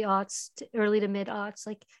early to mid aughts.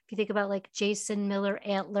 If you think about Jason Miller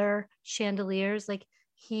antler chandeliers,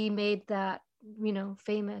 he made that,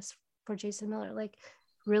 famous for Jason Miller,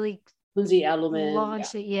 really Lindsay Edelman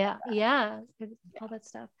launched it. All that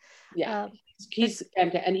stuff. He's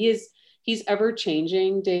ever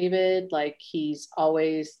changing, David. He's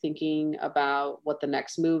always thinking about what the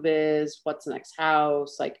next move is, what's the next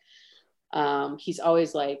house. He's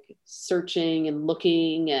always searching and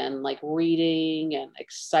looking and reading and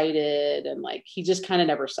excited, and he just kind of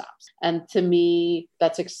never stops. And to me,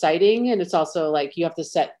 that's exciting. And it's also you have to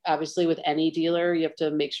set, obviously with any dealer, you have to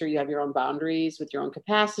make sure you have your own boundaries with your own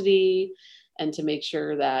capacity, and to make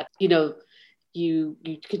sure that, you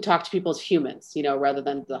can talk to people as humans, rather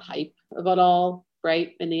than the hype of it all,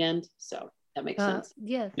 right? In the end. So that makes sense.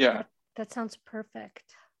 Yeah. That sounds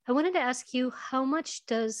perfect. I wanted to ask you, how much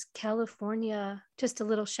does California, just a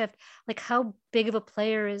little shift, how big of a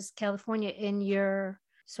player is California in your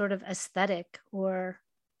sort of aesthetic? Or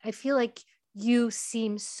I feel like you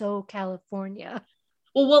seem so California.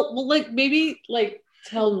 Well, maybe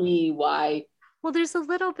tell me why. Well, there's a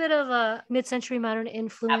little bit of a mid-century modern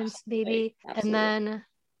influence, maybe. Absolutely.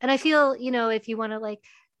 And I feel, if you want to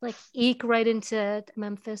eke right into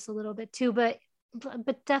Memphis a little bit too, but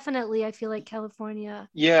definitely I feel like California.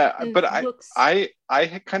 Yeah, but I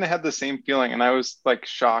kind of had the same feeling, and I was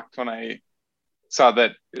shocked when I saw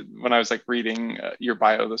that, when I was reading your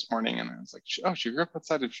bio this morning, and I was like, oh, she grew up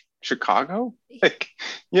outside of Chicago?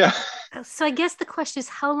 Yeah. So I guess the question is,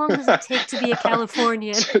 how long does it take to be a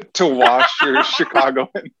Californian? to wash your Chicagoan.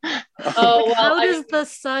 How does the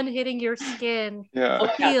sun hitting your skin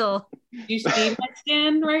feel? You see my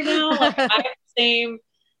skin right now? I'm the same.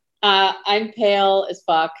 I'm pale as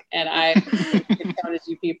fuck, and I count as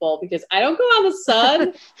you people because I don't go on the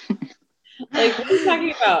sun. What are you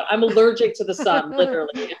talking about? I'm allergic to the sun,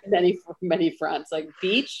 literally, in many fronts.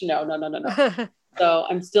 Beach? No. So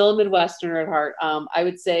I'm still a Midwesterner at heart. I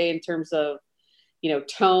would say in terms of,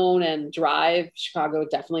 tone and drive, Chicago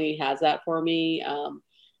definitely has that for me.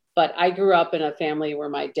 But I grew up in a family where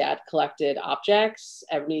my dad collected objects,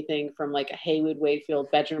 everything from a Haywood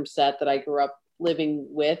Wakefield bedroom set that I grew up living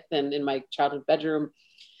with and in my childhood bedroom,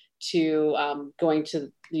 to going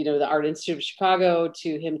to the Art Institute of Chicago,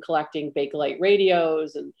 to him collecting Bakelite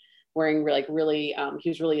radios and wearing really he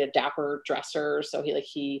was really a dapper dresser, so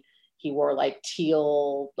he wore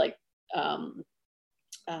teal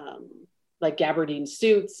gabardine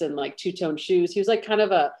suits and two-tone shoes. He was kind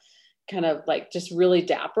of just really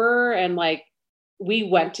dapper, and we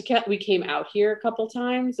came out here a couple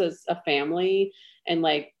times as a family, and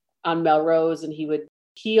on Melrose, and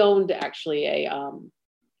he owned actually a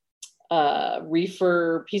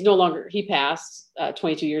refurb. He passed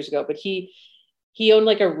 22 years ago, but he owned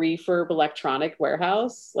a refurb electronic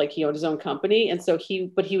warehouse. He owned his own company. And so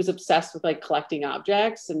he was obsessed with collecting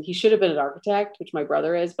objects, and he should have been an architect, which my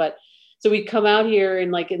brother is. But so we'd come out here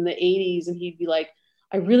in the 80s, and he'd be like,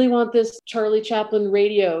 I really want this Charlie Chaplin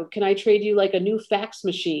radio. Can I trade you like a new fax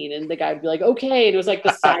machine? And the guy would be like, okay. And it was like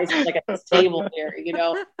the size of like a table here, you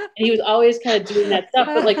know? And he was always kind of doing that stuff,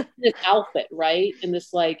 but like this outfit, right? In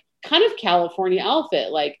this like kind of California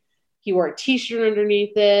outfit. Like he wore a t-shirt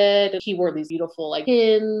underneath it. And he wore these beautiful like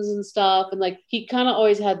pins and stuff. And like he kind of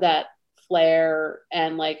always had that flair.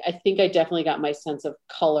 And like I think I definitely got my sense of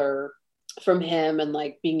color from him, and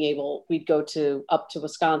like being able, we'd go up to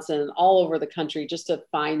Wisconsin, all over the country just to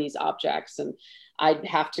find these objects. And I'd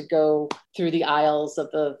have to go through the aisles of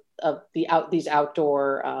these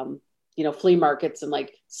outdoor, flea markets, and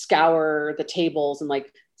like scour the tables and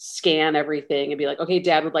like scan everything and be like, okay,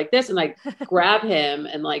 Dad would like this. And like grab him,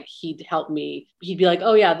 and like, he'd help me. He'd be like,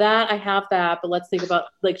 oh yeah, I have that, but let's think about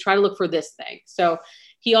like, try to look for this thing. So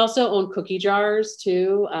he also owned cookie jars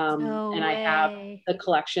too. And I have the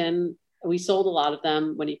collection. We sold a lot of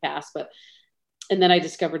them when he passed, and then I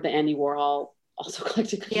discovered that Andy Warhol also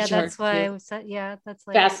collected cookie jars. That's why I was, that's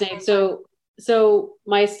like fascinating. So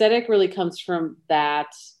my aesthetic really comes from that.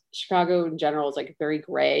 Chicago in general is like very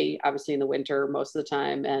gray, obviously in the winter most of the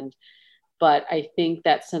time. But I think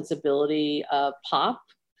that sensibility of pop,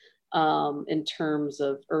 in terms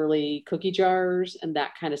of early cookie jars, and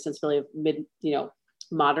that kind of sensibility of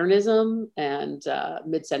modernism and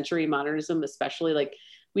mid-century modernism, especially. Like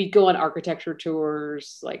we'd go on architecture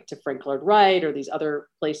tours, like to Frank Lloyd Wright or these other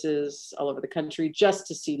places all over the country just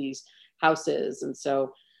to see these houses. And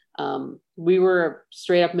so we were a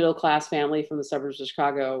straight up middle class family from the suburbs of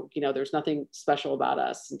Chicago. There's nothing special about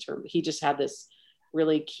us he just had this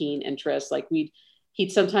really keen interest. Like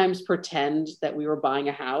he'd sometimes pretend that we were buying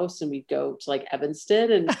a house, and we'd go to like Evanston,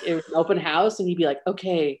 and it was an open house, and he'd be like,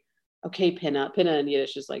 okay, Pinna in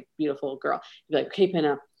Yiddish is like beautiful girl. He'd be like, okay,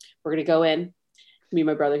 Pinna, we're going to go in. Me and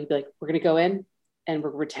my brother, he'd be like, we're going to go in and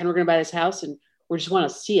we're pretend we're going to buy this house, and we just want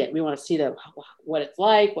to see it. We want to see what it's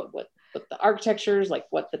like, what the architecture is like,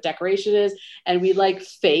 what the decoration is. And we like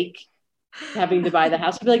fake having to buy the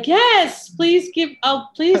house. We'd be like, yes, please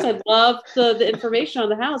I'd love the information on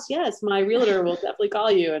the house. Yes, my realtor will definitely call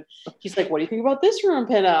you. And he's like, what do you think about this room,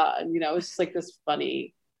 Pinna? And it's just like this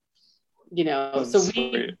funny, so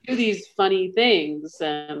we do these funny things,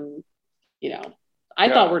 and I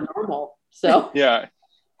thought we're normal. So yeah.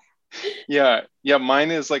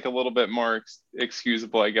 Mine is like a little bit more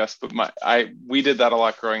excusable, I guess. But we did that a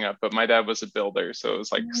lot growing up. But my dad was a builder, so it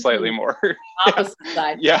was like slightly more opposite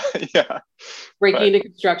side. Yeah. Breaking into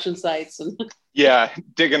construction sites and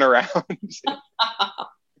digging around.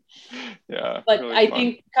 But really I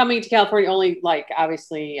think coming to California only like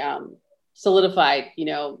obviously solidified,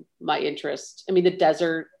 my interest. I mean, the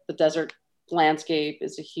desert landscape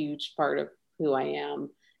is a huge part of who I am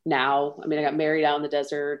now. I mean, I got married out in the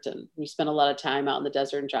desert, and we spent a lot of time out in the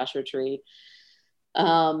desert in Joshua Tree.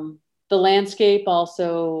 The landscape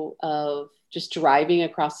also of just driving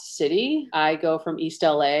across the city. I go from East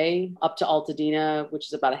LA up to Altadena, which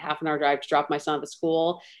is about a half an hour drive to drop my son at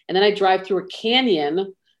school. And then I drive through a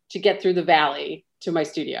canyon to get through the valley to my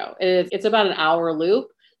studio. It's about an hour loop,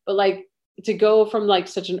 but like to go from like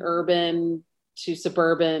such an urban to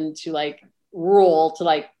suburban to like rural to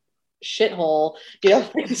like shithole,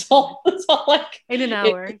 it's all like in an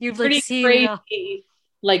hour. You've like seen crazy,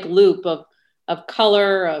 like loop of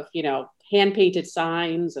color, of hand painted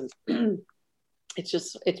signs, and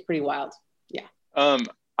it's pretty wild. Yeah.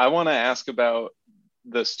 I want to ask about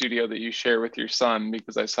the studio that you share with your son,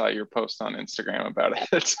 because I saw your post on Instagram about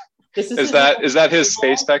it. Is that his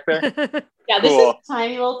space back there? Yeah, this is a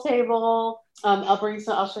tiny little table.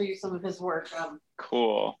 I'll show you some of his work.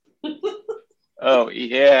 Cool. Oh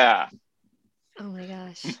yeah. Oh my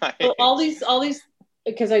gosh. Nice. So all these,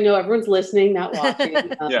 because I know everyone's listening, not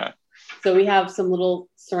watching. Yeah. So we have some little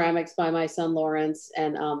ceramics by my son Lawrence,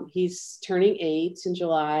 and he's turning 8 in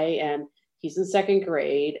July, and he's in 2nd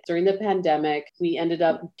grade. During the pandemic, he ended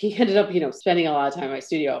up, spending a lot of time in my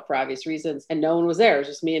studio for obvious reasons, and no one was there. It was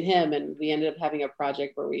just me and him. And we ended up having a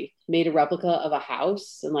project where we made a replica of a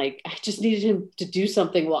house, and like, I just needed him to do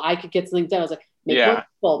something while I could get something done. I was like,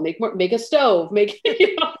 make a stove,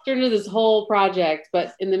 turn into this whole project.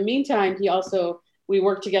 But in the meantime, we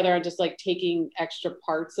worked together on just like taking extra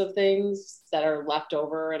parts of things that are left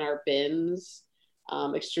over in our bins,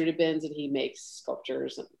 extruded bins, and he makes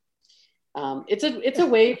sculptures. And it's a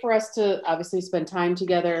way for us to obviously spend time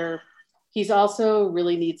together. He's also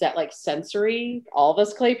really needs that like sensory, all of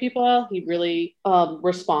us clay people, he really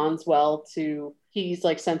responds well to, he's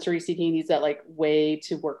like sensory seeking, needs that like way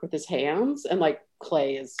to work with his hands, and like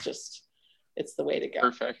clay is just, it's the way to go.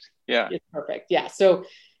 Perfect. Yeah. It's perfect. Yeah. So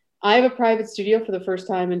I have a private studio for the first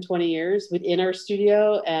time in 20 years within our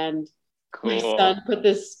studio, and My Cool. son put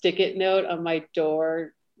this stick-it note on my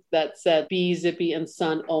door that said, "Be zippy and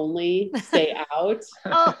sun only, stay out."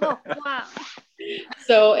 Oh, wow.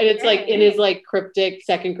 So, and it's like Okay. in his like cryptic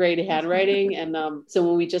second grade handwriting. And so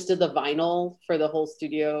when we just did the vinyl for the whole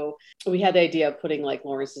studio, we had the idea of putting like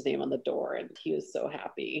Lawrence's name on the door, and he was so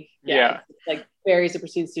happy. Yeah. It's like Bari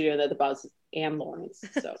Ziperstein studio that the boss and Lawrence.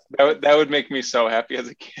 So That would make me so happy as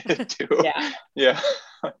a kid too. yeah. Yeah.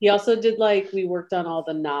 He also did like, we worked on all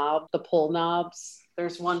the pull knobs.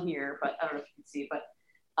 There's one here, but I don't know if you can see, but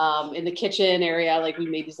in the kitchen area, like we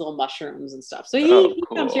made these little mushrooms and stuff. So he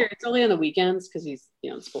comes here. It's only on the weekends because he's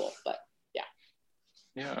in school, but yeah.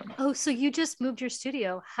 Yeah. Oh, so you just moved your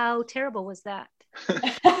studio. How terrible was that?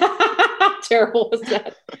 Terrible was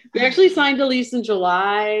that? We actually signed a lease in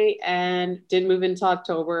July and didn't move until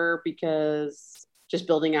October because just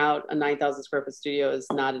building out a 9,000 square foot studio is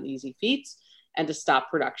not an easy feat. And to stop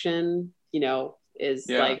production, is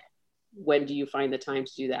like, when do you find the time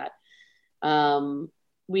to do that?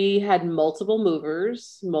 We had multiple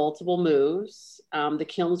moves. The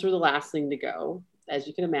kilns were the last thing to go, as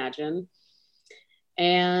you can imagine.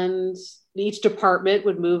 And each department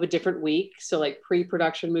would move a different week. So like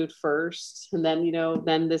pre-production moved first, and then,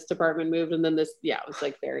 then this department moved, and then this, it was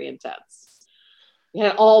like very intense. We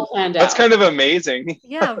had it all planned out. That's kind of amazing.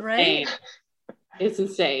 Yeah, right? It's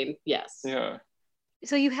insane. Yes. Yeah.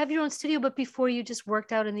 So you have your own studio, but before you just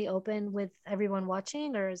worked out in the open with everyone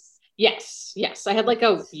watching, or is... Yes. I had like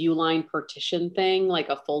a Uline partition thing, like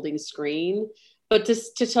a folding screen. But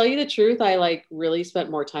to tell you the truth, I like really spent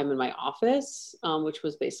more time in my office, which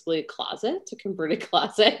was basically a closet, a converted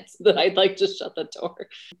closet that I'd like just shut the door.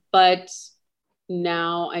 But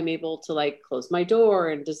now I'm able to like close my door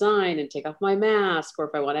and design and take off my mask, or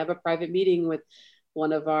if I want to have a private meeting with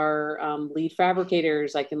one of our lead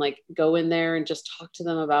fabricators, I can like go in there and just talk to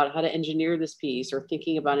them about how to engineer this piece, or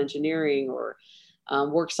thinking about engineering, or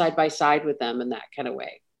work side by side with them in that kind of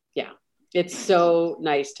way. Yeah. It's so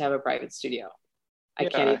nice to have a private studio. I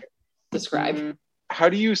can't even describe. How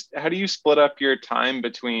do you split up your time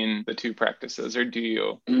between the two practices, or do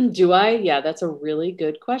you? Do I? Yeah, that's a really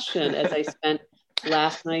good question. As I spent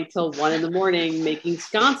last night till 1 a.m. making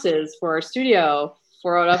sconces for our studio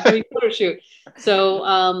for an upcoming photo shoot.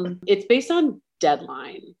 So it's based on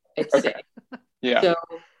deadline, I'd say. Yeah. So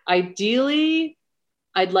ideally,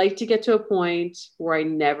 I'd like to get to a point where I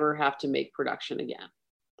never have to make production again.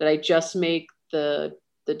 That I just make the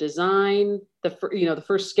design, the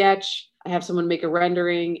first sketch. I have someone make a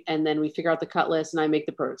rendering, and then we figure out the cut list, and I make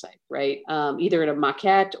the prototype, right? Either in a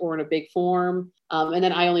maquette or in a big form. And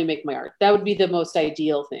then I only make my art. That would be the most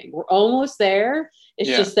ideal thing. We're almost there. It's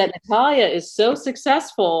just that Natalia is so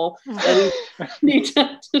successful that we need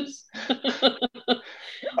to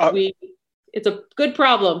it's a good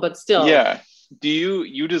problem, but still. Yeah. Do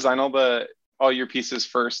you design all your pieces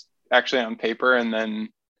first, actually on paper, and then?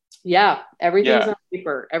 Yeah, everything's on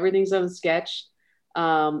paper. Everything's on sketch.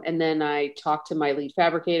 And then I talk to my lead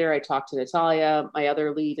fabricator. I talk to Natalia, my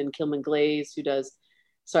other lead in Kilman Glaze,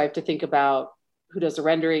 so I have to think about who does the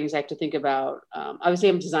renderings. I have to think about, obviously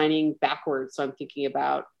I'm designing backwards. So I'm thinking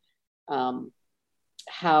about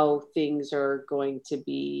how things are going to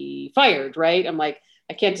be fired, right? I'm like,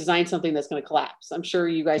 I can't design something that's going to collapse. I'm sure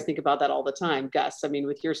you guys think about that all the time, Gus. I mean,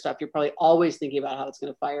 with your stuff, you're probably always thinking about how it's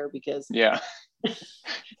going to fire because it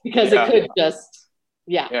could just,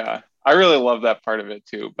 Yeah. I really love that part of it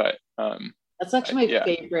too, but that's actually my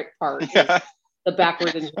favorite part. The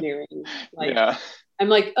backward engineering. I'm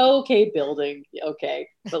like, okay, building, okay,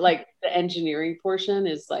 but like the engineering portion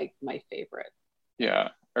is like my favorite. Yeah,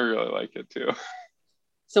 I really like it too.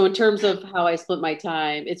 So in terms of how I split my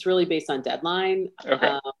time, it's really based on deadline.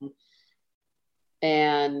 Okay.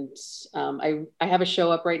 I have a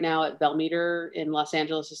show up right now at Belmeter in Los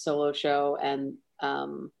Angeles, a solo show, and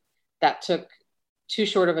that took too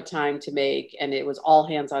short of a time to make, and it was all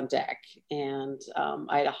hands on deck. And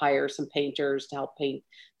I had to hire some painters to help paint,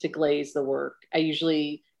 to glaze the work.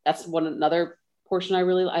 That's another portion I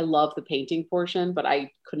love the painting portion, but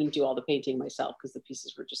I couldn't do all the painting myself because the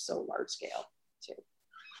pieces were just so large scale too.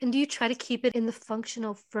 And do you try to keep it in the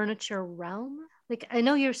functional furniture realm? Like, I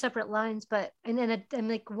know you're separate lines, but I'm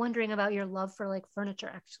like wondering about your love for like furniture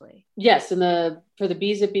actually. Yes. For the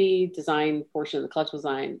BZB design portion of the collectible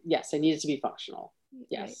design, yes, I need it to be functional.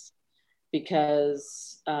 Yes. Right.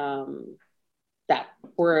 Because that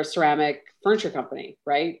we're a ceramic furniture company,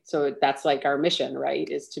 right? So that's like our mission, right?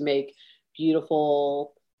 Is to make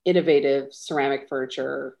beautiful, innovative ceramic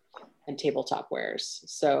furniture and tabletop wares.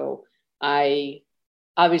 So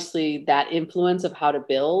obviously that influence of how to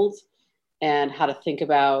build and how to think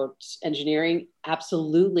about engineering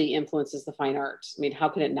absolutely influences the fine art. I mean, how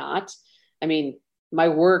can it not? I mean, my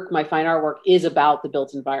fine art work is about the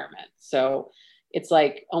built environment. So it's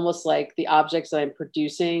like almost like the objects that I'm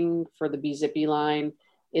producing for the BZippy line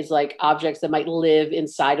is like objects that might live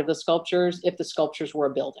inside of the sculptures if the sculptures were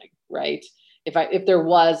a building, right? If there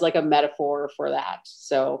was like a metaphor for that.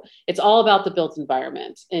 So it's all about the built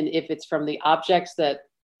environment. And if it's from the objects that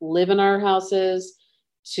live in our houses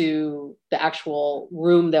to the actual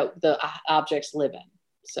room that the objects live in.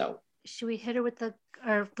 So should we hit her with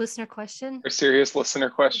our listener question? Our serious listener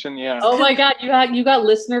question, yeah. oh my God, you got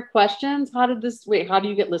listener questions? How do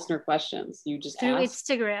you get listener questions? You just through ask?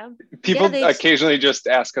 Instagram. People occasionally just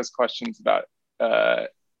ask us questions about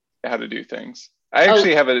how to do things. I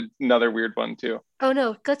actually have another weird one too. Oh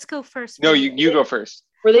no, let's go first. No, you go first.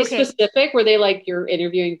 Were they specific? Were they like, you're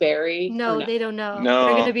interviewing Bari? No, they don't know. No.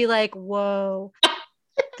 They're gonna be like, whoa.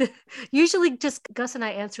 Usually just Gus and I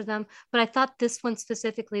answer them, but I thought this one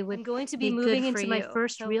specifically would. I'm going to be moving into my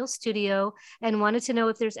first real studio and wanted to know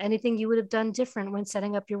if there's anything you would have done different when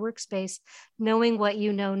setting up your workspace, knowing what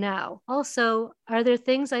you know now. Also, are there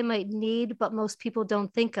things I might need but most people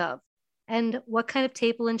don't think of? And what kind of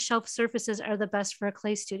table and shelf surfaces are the best for a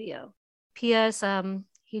clay studio? P.S.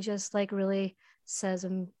 He just like really says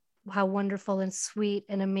how wonderful and sweet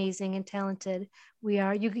and amazing and talented we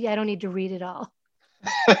are. I don't need to read it all.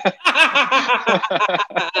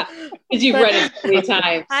 Because you've read it so many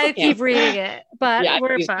times. I keep reading it, but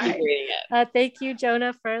we're fine. Keep reading it. Thank you,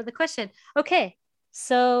 Jonah, for the question. Okay,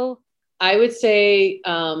 so I would say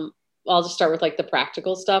I'll just start with like the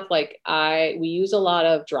practical stuff. Like we use a lot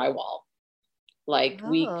of drywall. Like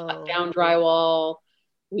we cut down drywall.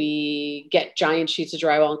 We get giant sheets of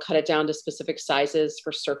drywall and cut it down to specific sizes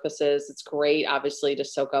for surfaces. It's great, obviously, to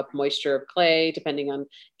soak up moisture of clay, depending on if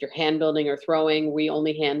you're hand building or throwing. We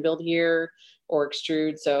only hand build here or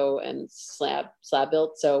extrude, and slab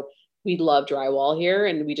built. So we love drywall here,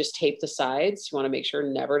 and we just tape the sides. You want to make sure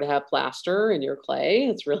never to have plaster in your clay.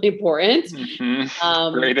 It's really important.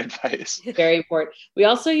 Mm-hmm. Great advice. Very important. We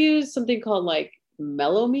also use something called like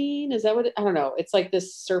melamine. Is that what I don't know. It's like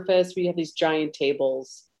this surface. We have these giant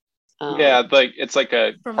tables. Like it's like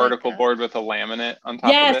a particle board with a laminate on top of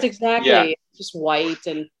it. Yes, exactly. Yeah. It's just white.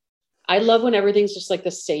 And I love when everything's just like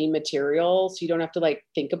the same material. So you don't have to like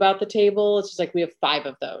think about the table. It's just like we have 5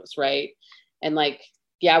 of those, right? And like,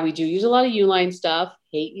 yeah, we do use a lot of Uline stuff.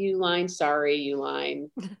 Hate Uline. Sorry,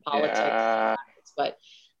 Uline. Politics. But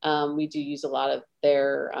we do use a lot of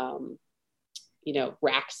their,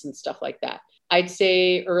 racks and stuff like that. I'd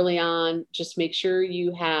say early on, just make sure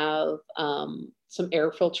you have some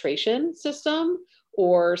air filtration system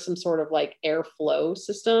or some sort of like airflow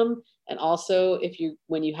system. And also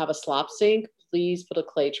when you have a slop sink, please put a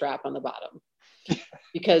clay trap on the bottom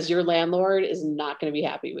because your landlord is not going to be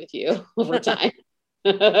happy with you over time.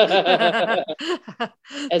 As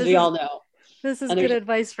we all know. This is good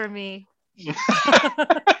advice for me.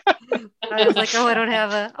 I was like, I don't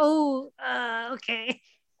have okay.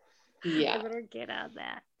 Yeah. I better get on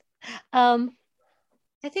that.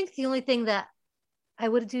 I think the only thing that I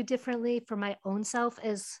would do differently for my own self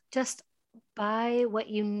is just buy what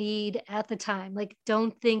you need at the time. Like,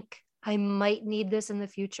 don't think I might need this in the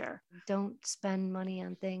future. Don't spend money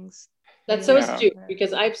on things. That's so astute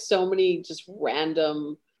because I have so many just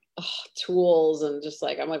random tools and just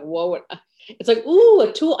like, I'm like, whoa. It's like, ooh,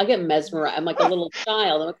 a tool. I get mesmerized. I'm like a little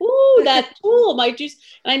child. I'm like, ooh, that tool might just,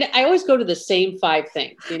 and I always go to the same 5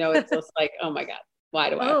 things. It's just like, oh my God, why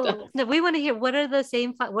do I have to? No, we want to hear, what are the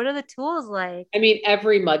tools like? I mean,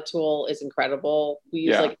 every mud tool is incredible. We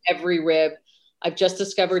use like every rib. I've just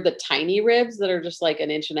discovered the tiny ribs that are just like 1.5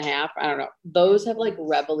 inches. I don't know. Those have like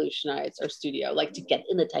revolutionized our studio, like to get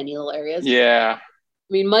in the tiny little areas. Yeah. I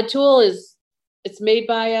mean, mud tool it's made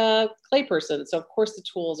by a clay person. So of course the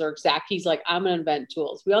tools are exact. He's like, I'm going to invent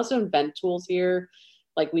tools. We also invent tools here.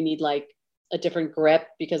 Like we need like a different grip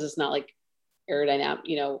because it's not like aerodynamic,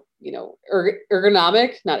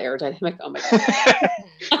 ergonomic, not aerodynamic. Oh my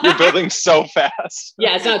God. You're building so fast.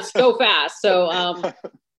 Yeah, it's not so fast. So,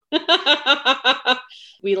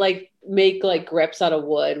 we like make like grips out of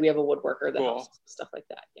wood. We have a woodworker that helps stuff like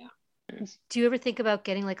that. Yeah. Do you ever think about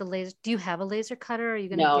getting like a laser? Do you have a laser cutter? Or are you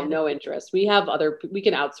going to no interest. We have we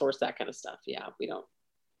can outsource that kind of stuff. Yeah, we don't.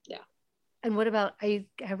 Yeah. And what about, are you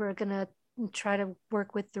ever going to try to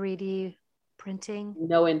work with 3D printing?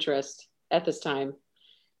 No interest at this time.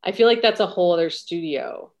 I feel like that's a whole other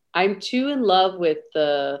studio. I'm too in love with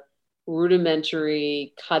the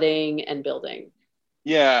rudimentary cutting and building.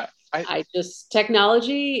 Yeah. I just,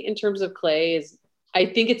 technology in terms of clay I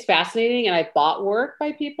think it's fascinating, and I bought work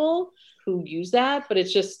by people who use that, but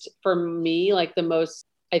it's just, for me, like the most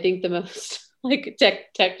like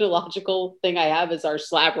technological thing I have is our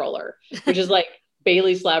slab roller, which is like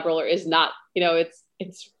Bailey slab roller is not,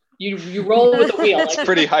 it's you roll with the wheel. It's Like,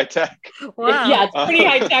 pretty high tech. Wow. Yeah, it's pretty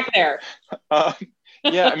high tech there.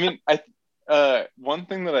 Yeah, I mean, one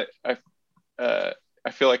thing that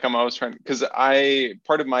I feel like I'm always trying, because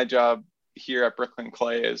part of my job here at Brooklyn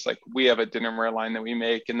Clay is like we have a dinnerware line that we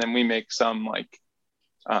make, and then we make some like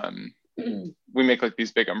we make like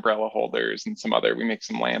these big umbrella holders and we make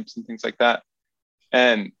some lamps and things like that.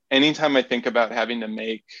 And anytime I think about having to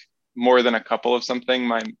make more than a couple of something,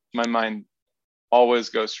 my mind always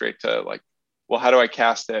goes straight to like, well, how do I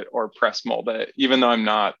cast it or press mold it? Even though I'm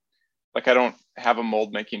not, like, I don't have a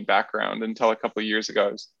mold making background. Until a couple of years ago,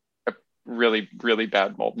 I was a really, really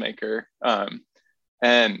bad mold maker.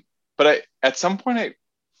 But at some point,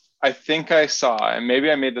 I think I saw, and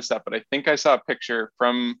maybe I made this up, but I think I saw a picture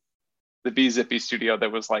from the Bee Zippy studio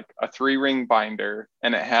that was like a 3-ring binder,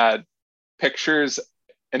 and it had pictures,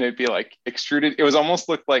 and it'd be like extruded. It was almost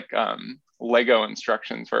looked like Lego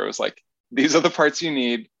instructions, where it was like, these are the parts you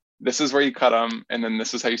need, this is where you cut them, and then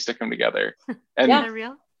this is how you stick them together. And Yeah.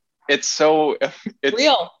 Real? it's real.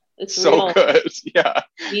 It's so real. good. Yeah.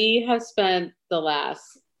 We have spent the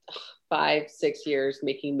last 5-6 years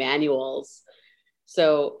making manuals.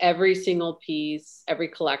 So every single piece, every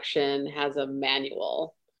collection has a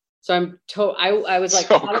manual. So I was like,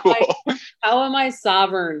 so cool. how am I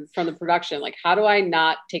sovereign from the production? Like, how do I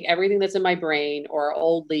not take everything that's in my brain or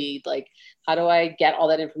old lead? Like, how do I get all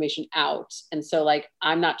that information out? And so like,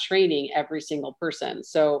 I'm not training every single person.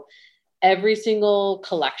 So every single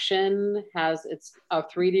collection has a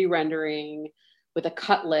 3D rendering with a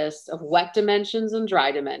cut list of wet dimensions and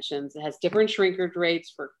dry dimensions. It has different shrinkage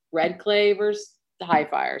rates for red clay versus high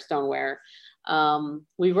fire stoneware.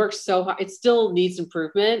 We worked so hard. It still needs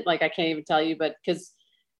improvement. Like, I can't even tell you, but because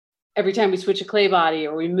every time we switch a clay body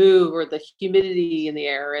or we move, or the humidity in the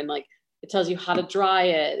air, and like, it tells you how to dry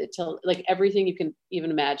it. It tells like everything you can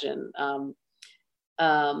even imagine.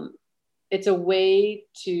 It's a way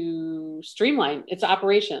to streamline its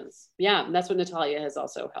operations. Yeah. And that's what Natalia has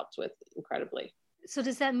also helped with incredibly. So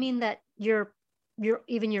does that mean that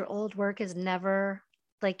even your old work is never,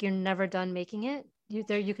 like, you're never done making it? You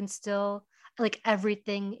can still, like,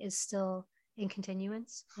 everything is still in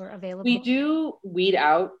continuance or available? We do weed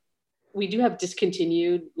out. We do have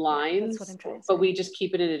discontinued lines, That's what I'm trying to say. but we just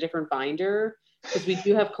keep it in a different binder, because we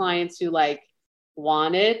do have clients who like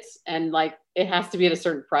want it, and like it has to be at a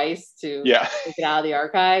certain price to take it out of the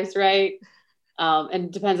archives, right? And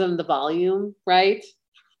it depends on the volume, right?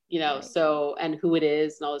 So, and who it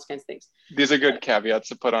is and all those kinds of things. These are good caveats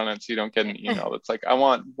to put on it, so you don't get an email that's like, I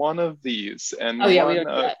want one of these. And we don't do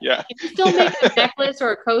that. Yeah. If you still make a necklace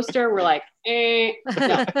or a coaster, we're like, no.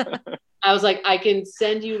 I was like, I can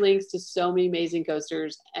send you links to so many amazing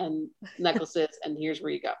coasters and necklaces, and here's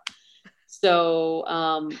where you go. So,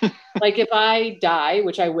 like, if I die,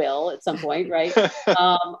 which I will at some point, right?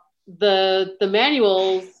 The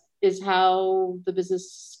manuals is how the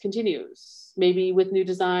business continues. Maybe with new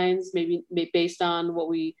designs, maybe based on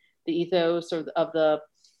the ethos of the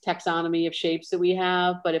taxonomy of shapes that we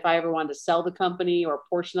have. But if I ever wanted to sell the company or a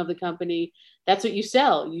portion of the company, that's what you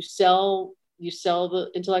sell. You sell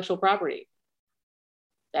the intellectual property.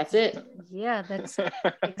 That's it. Yeah, that's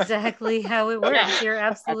exactly how it works. Yeah, You're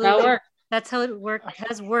absolutely. That's how it works. That's how it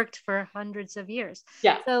has worked for hundreds of years.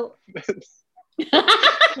 Yeah. So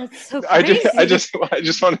that's so crazy. I just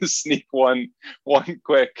want to sneak one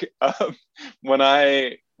quick. When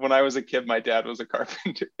I was a kid, my dad was a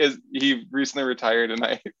carpenter. He recently retired, and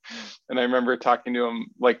I remember talking to him,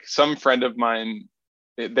 like, some friend of mine,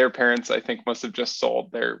 their parents, I think, must have just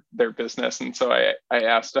sold their business, and so I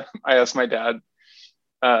asked my dad,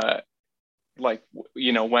 like,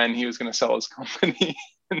 when he was going to sell his company.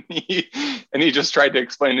 And he just tried to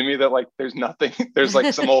explain to me that, like, there's nothing, there's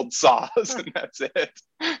like some old saws and that's it.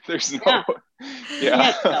 There's no,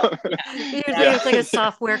 It's like a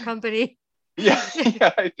software company. Yeah.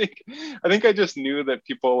 I think I just knew that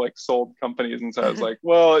people like sold companies, and so I was like,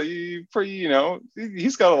 well, he's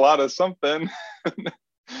got a lot of something.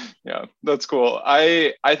 Yeah, that's cool.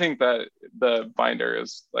 I think that the binder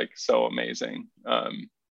is like so amazing.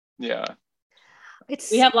 Yeah.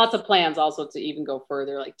 We have lots of plans also to even go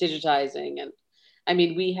further, like digitizing. And I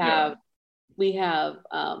mean, we have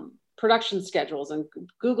production schedules and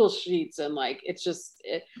Google Sheets, and like, it's just,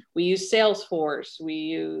 we use Salesforce. We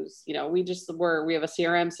use, we have a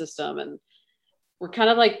CRM system, and we're kind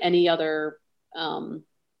of like any other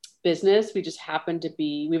business. We just happen to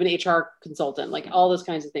we have an HR consultant, like all those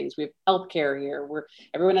kinds of things. We have healthcare here, where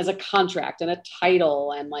everyone has a contract and a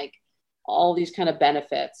title and like all these kind of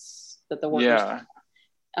benefits that the workers have.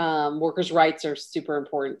 Workers' rights are super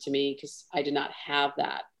important to me because I did not have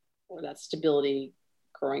that or that stability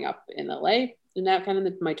growing up in LA in that kind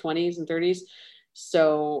of my 20s and 30s.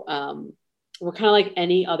 So we're kind of like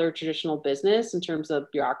any other traditional business in terms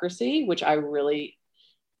of bureaucracy, which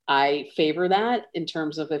I favor that in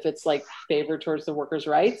terms of if it's like favored towards the workers'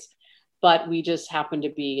 rights, but we just happen to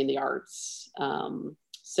be in the arts.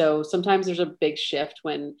 So sometimes there's a big shift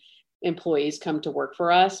when employees come to work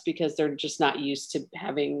for us because they're just not used to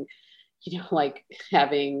having, like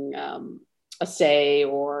having a say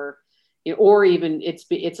or even it's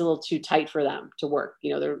a little too tight for them to work.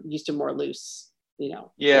 They're used to more loose, Yeah.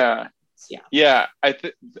 Yeah. Yeah.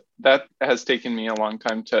 That has taken me a long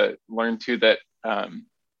time to learn too, that,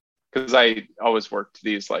 cause I always worked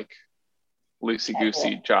these like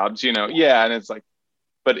loosey-goosey jobs, Yeah. And it's like,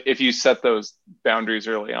 but if you set those boundaries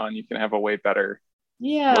early on, you can have a way better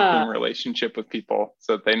working relationship with people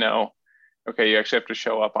so that they know, okay, you actually have to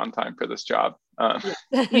show up on time for this job.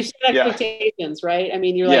 You set expectations, right? I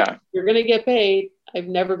mean, you're like, you're going to get paid. I've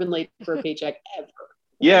never been late for a paycheck ever.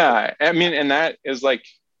 Yeah. I mean, and that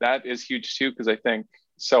is huge too, because I think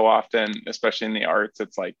so often, especially in the arts,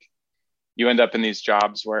 it's like you end up in these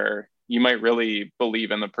jobs where you might really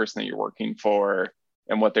believe in the person that you're working for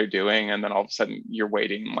and what they're doing. And then all of a sudden you're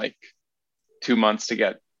waiting like 2 months to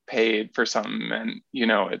get paid for something. And,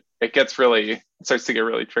 it starts to get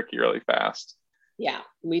really tricky really fast. Yeah.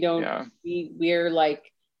 We're like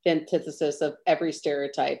the antithesis of every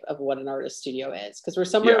stereotype of what an artist studio is. Cause we're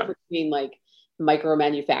somewhere between like micro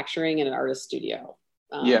manufacturing and an artist studio.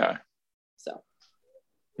 So.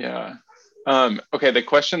 Yeah. Okay. The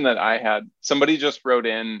question that I had, somebody just wrote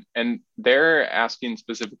in and they're asking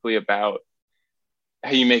specifically about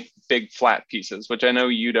how you make big flat pieces, which I know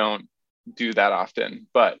you don't do that often,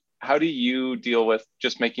 but how do you deal with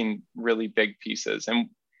just making really big pieces? And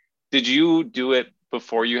did you do it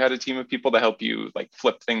before you had a team of people to help you like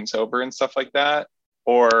flip things over and stuff like that?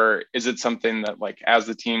 Or is it something that like as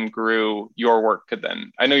the team grew, your work could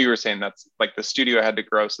then, I know you were saying that's like the studio had to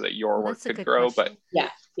grow so that your work could grow, question.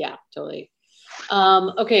 But yeah, totally.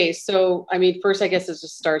 Okay. So, I mean, first, I guess it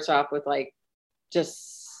just starts off with like,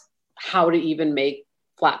 just how to even make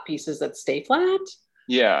flat pieces that stay flat.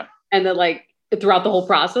 Yeah. And then like throughout the whole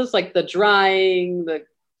process, like the drying, the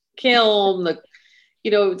kiln,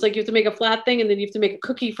 it's like you have to make a flat thing and then you have to make a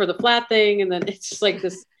cookie for the flat thing. And then it's just like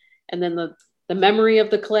this, and then the memory of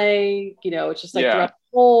the clay, it's just like throughout the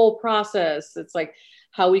whole process. It's like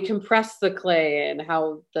how we compress the clay and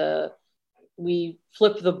how we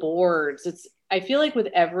flip the boards. I feel like with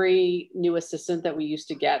every new assistant that we used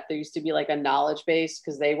to get, there used to be like a knowledge base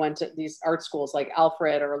because they went to these art schools like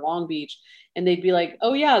Alfred or Long Beach, and they'd be like,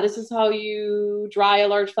 oh yeah, this is how you dry a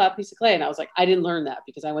large flat piece of clay. And I was like, I didn't learn that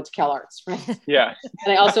because I went to Cal Arts, right? Yeah.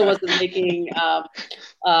 And I also wasn't making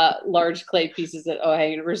large clay pieces at Ohio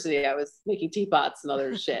University. I was making teapots and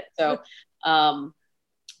other shit. So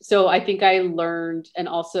I think I learned, and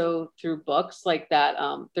also through books like that,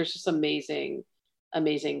 there's just amazing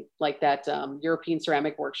like that European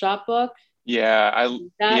ceramic workshop book. Yeah.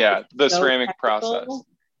 The so ceramic technical. process.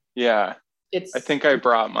 Yeah. I think I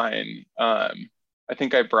brought mine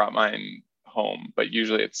home, but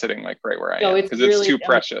usually it's sitting like right where I am because it's too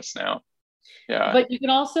precious now. Yeah. But you can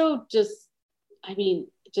also just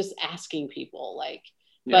asking people like,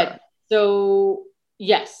 but so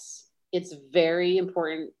yes, it's very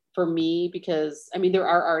important for me because there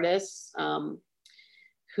are artists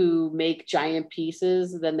who make giant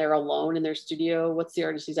pieces, then they're alone in their studio. What's the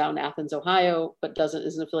artist? He's out in Athens, Ohio, but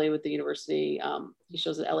isn't affiliated with the university. He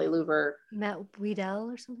shows at LA Louver. Matt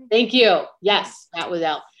Weedell or something? Thank you. Yes, Matt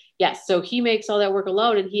Weedell. Yes. So he makes all that work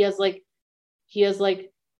alone, and he has like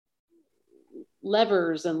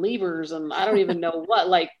levers and levers and I don't even know what,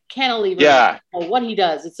 like cantilevers. Yeah. What he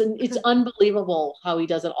does. It's unbelievable how he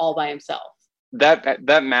does it all by himself.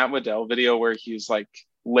 That Matt Weddell video where he's like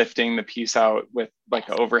lifting the piece out with like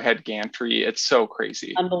an overhead gantry, it's so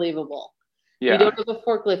crazy. Unbelievable. Yeah. We don't have a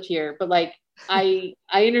forklift here, but like I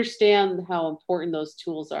understand how important those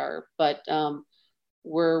tools are, but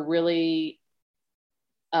we're really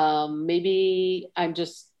maybe I'm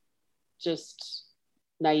just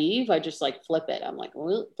naive. I just like flip it. I'm like,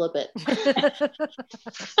 well, flip it.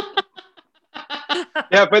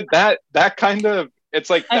 Yeah, but that kind of,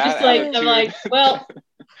 it's like that just like attitude. I'm like, well,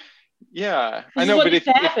 yeah, I know, but if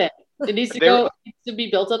it needs to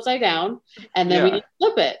be built upside down, and then we need to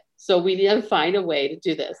flip it. So we need to find a way to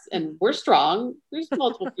do this, and we're strong. There's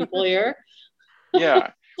multiple people here.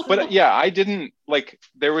 Yeah, but yeah, I didn't like.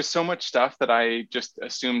 There was so much stuff that I just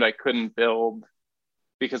assumed I couldn't build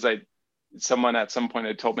because I someone at some point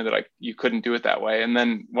had told me that you couldn't do it that way. And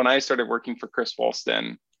then when I started working for Chris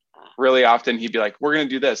Wolston, really often he'd be like, we're going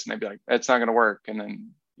to do this. And I'd be like, that's not going to work. And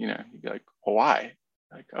then, he'd be like, well, why?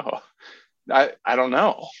 Like, oh, I don't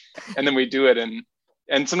know. And then we do it.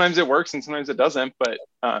 And sometimes it works and sometimes it doesn't, but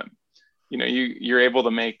you're able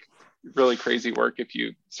to make really crazy work if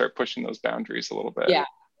you start pushing those boundaries a little bit. Yeah,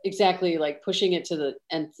 exactly. Like pushing it to the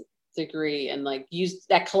nth degree and like use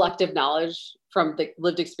that collective knowledge from the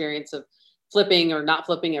lived experience of flipping or not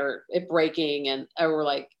flipping or it breaking. And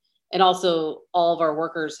also all of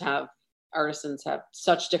our artisans have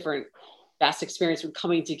such different vast experience with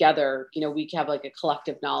coming together. We have like a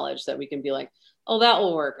collective knowledge that we can be like, oh, that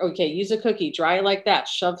will work. Okay, use a cookie, dry it like that,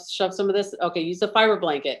 shove some of this. Okay, use a fiber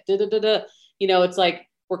blanket. It's like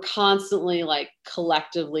we're constantly like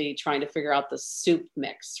collectively trying to figure out the soup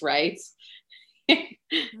mix, right?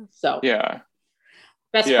 So yeah,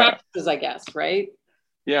 best practices, I guess, right?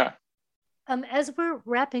 Yeah. As we're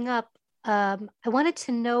wrapping up, I wanted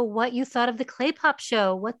to know what you thought of the Clay Pop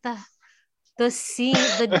show. What the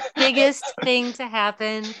biggest thing to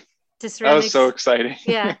happen to ceramics. That was so exciting.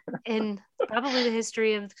 Yeah, in probably the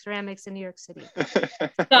history of ceramics in New York City.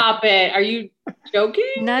 Stop it. Are you joking?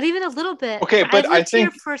 Not even a little bit. Okay, but I've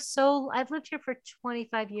lived here for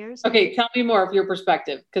 25 years. Okay, tell me more of your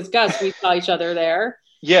perspective, because Gus, we saw each other there.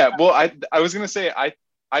 Yeah, well, I was gonna say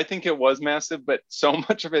I think it was massive, but so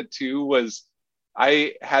much of it too was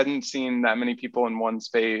I hadn't seen that many people in one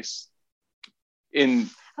space in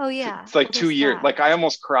it's like 2 years. Like I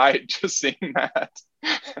almost cried just seeing that.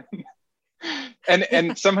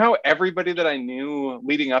 and somehow everybody that I knew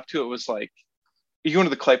leading up to it was like, you going to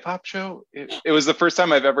the Clay Pop show? It was the first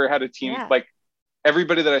time I've ever had a team. Like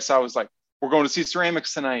everybody that I saw was like, we're going to see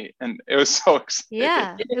ceramics tonight. And it was so exciting.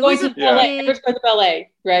 Yeah. It was the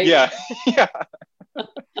ballet, right? Yeah. Yeah.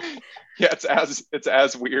 Yeah, it's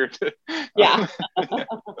as weird. Yeah.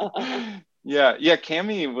 Yeah.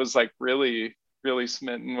 Cami was like really, really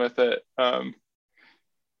smitten with it.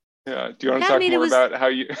 Yeah. Do you want to talk more about how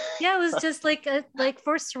you? Yeah, it was just like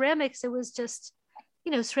for ceramics, it was just,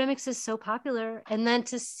 ceramics is so popular, and then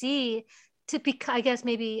to be, I guess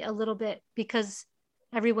maybe a little bit because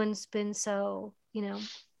everyone's been so,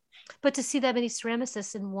 but to see that many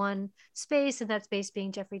ceramicists in one space, and that space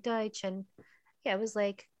being Jeffrey Deitch, and yeah, it was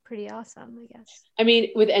like pretty awesome, I guess. I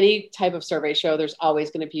mean, with any type of survey show, there's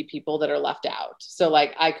always going to be people that are left out. So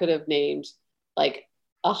like I could have named like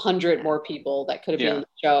 100 more people that could have been in the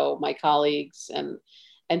show, my colleagues.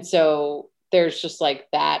 And so there's just like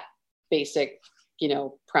that basic,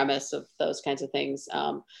 premise of those kinds of things.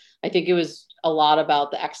 I think it was a lot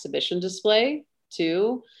about the exhibition display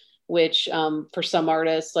too, which for some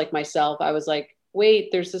artists like myself, I was like, wait,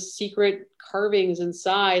 there's this secret carvings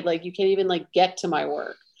inside. Like you can't even like get to my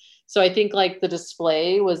work. So I think like the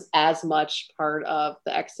display was as much part of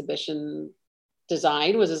the exhibition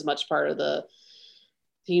design, was as much part of the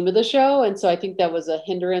theme of the show. And so I think that was a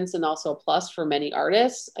hindrance and also a plus for many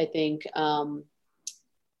artists. I think,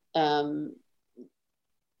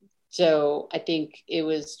 so I think it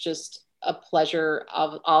was just a pleasure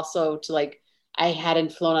of also to like, I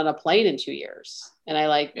hadn't flown on a plane in 2 years, and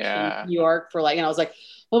I came to New York for and I was like,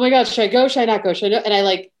 oh my God, should I go? Should I not go? Should I know? And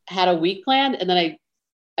I had a week planned, and then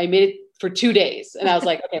I made it for 2 days, and I was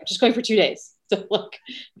like, okay, I'm just going for 2 days. So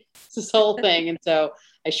it's this whole thing. And so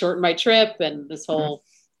I shortened my trip, and this whole,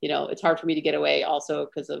 it's hard for me to get away also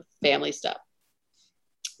because of family stuff.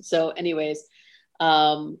 So anyways,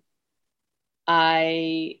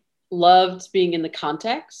 I loved being in the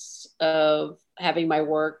context of having my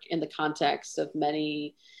work in the context of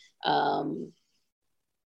many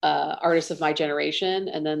artists of my generation.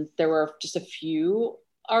 And then there were just a few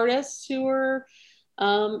artists who were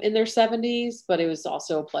in their 70s, but it was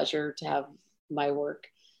also a pleasure to have my work.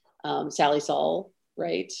 Sally Saul,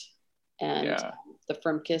 right? And the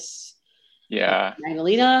Frumkis,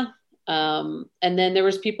 Magdalena. And then there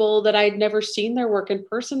was people that I'd never seen their work in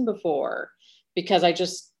person before, because I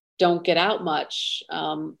just don't get out much,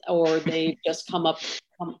 or they just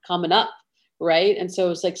coming up, right? And so it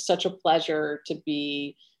was like such a pleasure to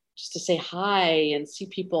say hi and see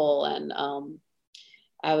people, and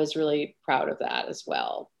I was really proud of that as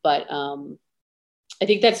well. But I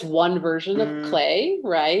think that's one version of clay,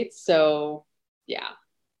 right? So yeah,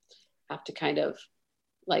 have to kind of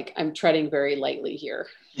I'm treading very lightly here.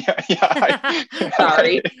 Yeah.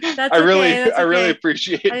 Sorry. That's I really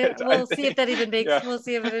appreciate it. We'll see if that even makes. We'll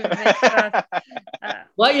see if it even makes.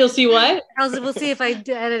 What? You'll see what? We'll see if I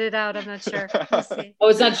edit it out. I'm not sure. We'll see. Oh,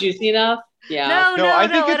 it's not juicy enough. Yeah. No. I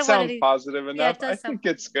think it sounds positive enough. I think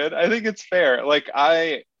it's good. I think it's fair.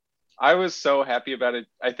 I was so happy about it.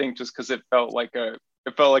 I think just because it felt like a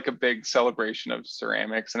it felt like a big celebration of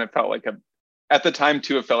ceramics, and it felt like at the time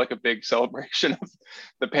too, it felt like a big celebration of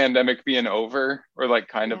the pandemic being over, or like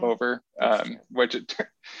kind of over, which it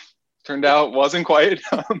turned out wasn't quite.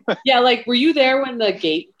 Yeah, like, were you there when the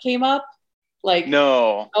gate came up? Like,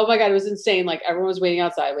 no. Oh my God, it was insane. Like, everyone was waiting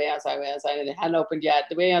outside, and it hadn't opened yet.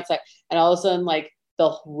 They're waiting outside, and all of a sudden, like,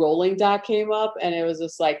 the rolling dock came up, and it was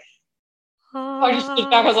just like, I just stood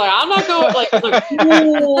back. I was like, I'm not going. Like, it was like,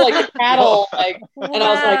 ooh, like a cattle. Like, and I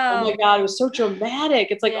was like, oh my God, it was so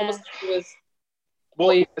dramatic. It's like almost like it was.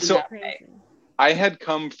 Well, so I had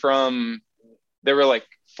come from. There were like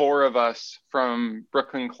 4 of us from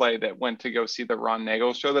Brooklyn Clay that went to go see the Ron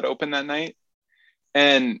Nagel show that opened that night,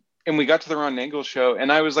 and we got to the Ron Nagel show,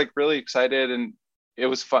 and I was like really excited, and it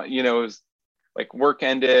was fun. You know, it was like work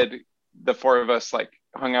ended. The 4 of us like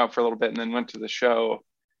hung out for a little bit and then went to the show.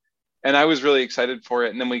 And I was really excited for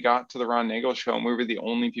it. And then we got to the Ron Nagel show, and we were the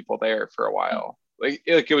only people there for a while. Like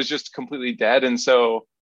it was just completely dead. And so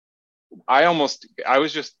I was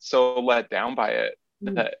just so let down by it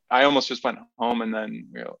that I almost just went home. And then,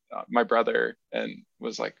 my brother and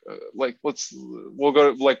was like we'll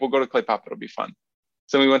go to Clay Pop. It'll be fun.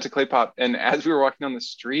 So we went to Clay Pop, and as we were walking down the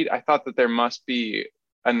street, I thought that there must be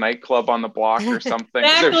a nightclub on the block or something.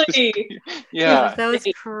 Exactly. Yeah, that was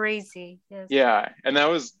crazy. Yes. Yeah, and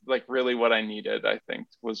that was like really what I needed, I think,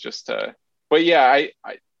 was just to. But yeah,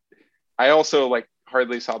 I also like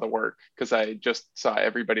hardly saw the work because I just saw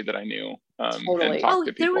everybody that I knew and talked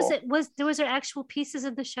to people. There was actual pieces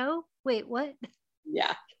of the show? Wait, what?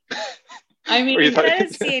 Yeah. I mean, I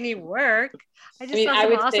didn't see any work. I just saw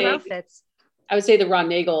some awesome outfits. I would say the Ron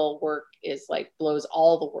Nagel work is like blows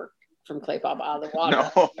all the work from Clay Pop out of the water.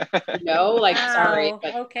 No. Like, sorry,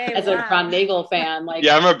 but as a Ron Nagel fan, like,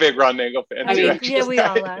 yeah, I'm a big Ron Nagel fan. I mean, yeah, we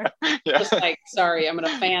all are. Just like, sorry, I'm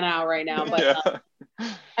gonna fan out right now, but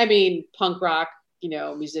I mean, punk rock,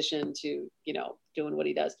 musician to doing what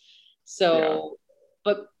he does. So,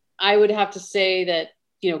 but I would have to say that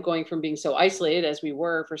going from being so isolated as we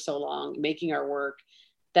were for so long, making our work,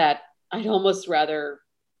 that I'd almost rather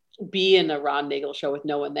be in a Ron Nagel show with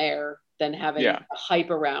no one there than having a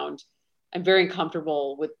hype around. I'm very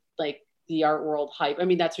uncomfortable with like the art world hype. I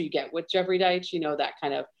mean, that's what you get with Jeffrey Deitch, that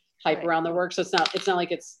kind of hype around the work. So it's not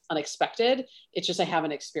like it's unexpected. It's just I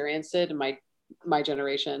haven't experienced it in my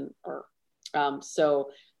generation, or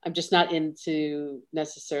so I'm just not into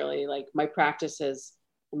necessarily like my practice has.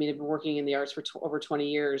 I mean, I've been working in the arts for over 20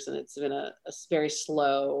 years, and it's been a very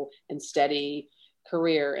slow and steady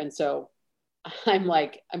career. And so I'm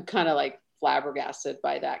kind of like flabbergasted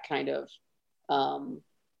by that kind of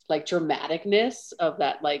like dramaticness of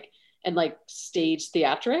that, like, and like stage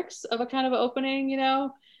theatrics of a kind of opening,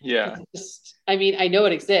 Yeah. I mean, I know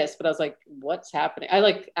it exists, but I was like, what's happening? I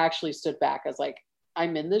like actually stood back. I was like,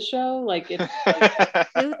 I'm in this show. Like, it's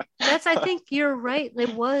I think you're right.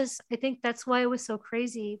 I think that's why it was so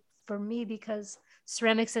crazy for me, because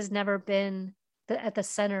ceramics has never been at the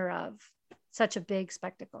center of such a big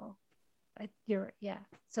spectacle.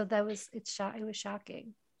 So it was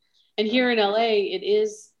shocking. And here in LA, it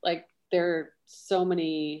is like there's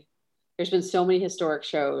been so many historic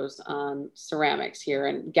shows on ceramics here,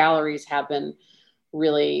 and galleries have been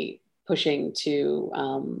really pushing to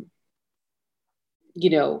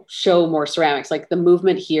show more ceramics. Like the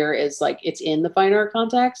movement here is like it's in the fine art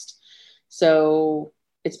context, so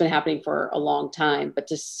it's been happening for a long time, but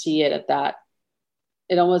to see it at that,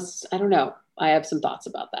 it almost, I don't know, I have some thoughts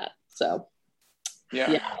about that. So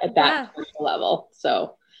at that level.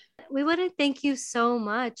 So we want to thank you so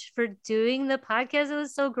much for doing the podcast. It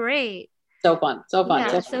was so great. So fun.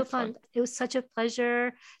 Yeah, so fun. It was such a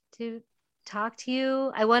pleasure to talk to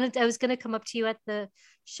you. I was going to come up to you at the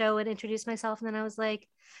show and introduce myself, and then I was like,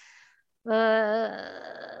 no.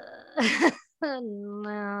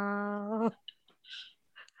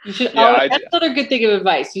 You should that's another good thing of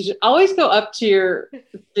advice. You should always go up to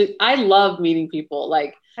I love meeting people.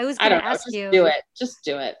 Like, I was going to ask you. Just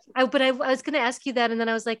do it. I was going to ask you that, and then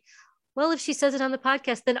I was like, well, if she says it on the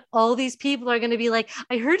podcast, then all these people are going to be like,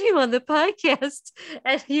 I heard you on the podcast,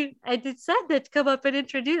 and I said that to come up and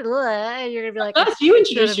introduce. And you're going to be like, you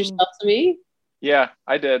introduced yourself to me. Yeah,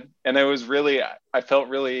 I did, and it was really. I felt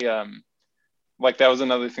really like that was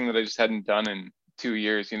another thing that I just hadn't done in 2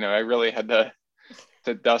 years. I really had to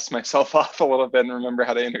dust myself off a little bit and remember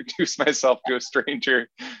how to introduce myself to a stranger.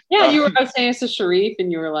 Yeah, I was saying it's a Sharif,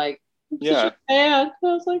 and you were like, yeah. I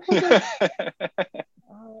was like, okay.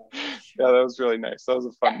 Yeah, that was really nice. That was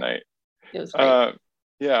a fun night. It was great.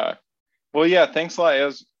 Yeah. Well, yeah, thanks a lot. It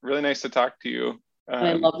was really nice to talk to you. And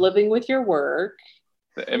I love living with your work.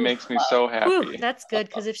 It makes me so happy. Whew, that's good,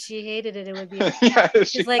 because if she hated it, it would be. Yeah,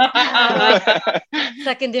 She's like,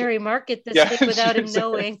 secondary market this thing without him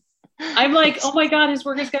knowing. I'm like, oh my God, his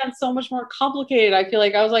work has gotten so much more complicated. I feel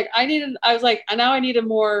like I was like, now I need a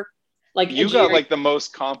more like. You got like the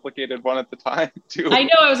most complicated one at the time too. I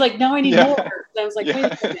know. I was like, now I need more. And I was like, wait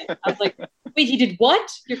a minute. I was like, wait, he did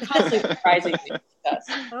what? You're constantly surprising me.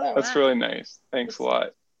 That's really nice. Thanks a lot.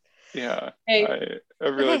 Yeah, hey. I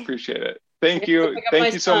really appreciate it. Thank you.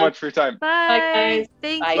 Thank you so much for your time. Bye, guys.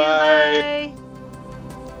 Thank Bye. you. Bye.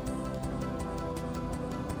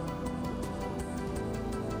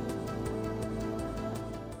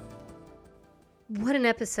 What an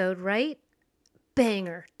episode, right?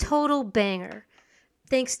 Banger. Total banger.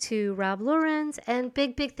 Thanks to Rob Lorenz, and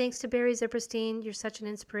big thanks to Bari Ziperstein. You're such an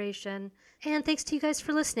inspiration. And thanks to you guys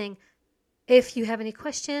for listening. If you have any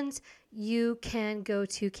questions, you can go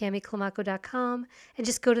to camiclamaco.com and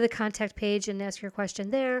just go to the contact page and ask your question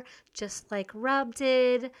there, just like Rob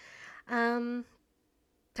did. Talk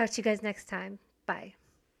to you guys next time. Bye.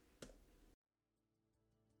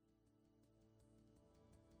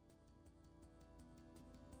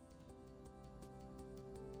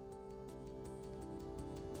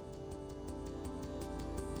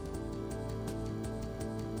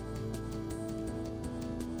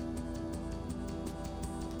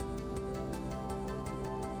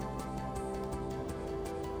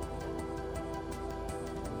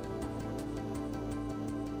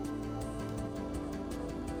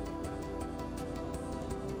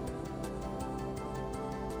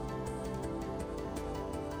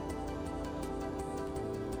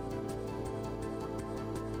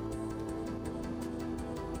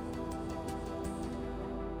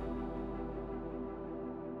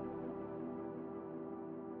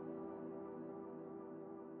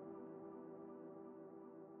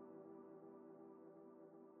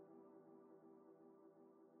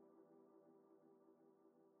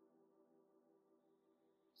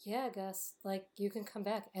 Yeah, Gus, like, you can come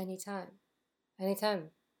back anytime. Anytime.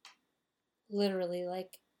 Literally,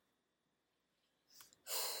 like...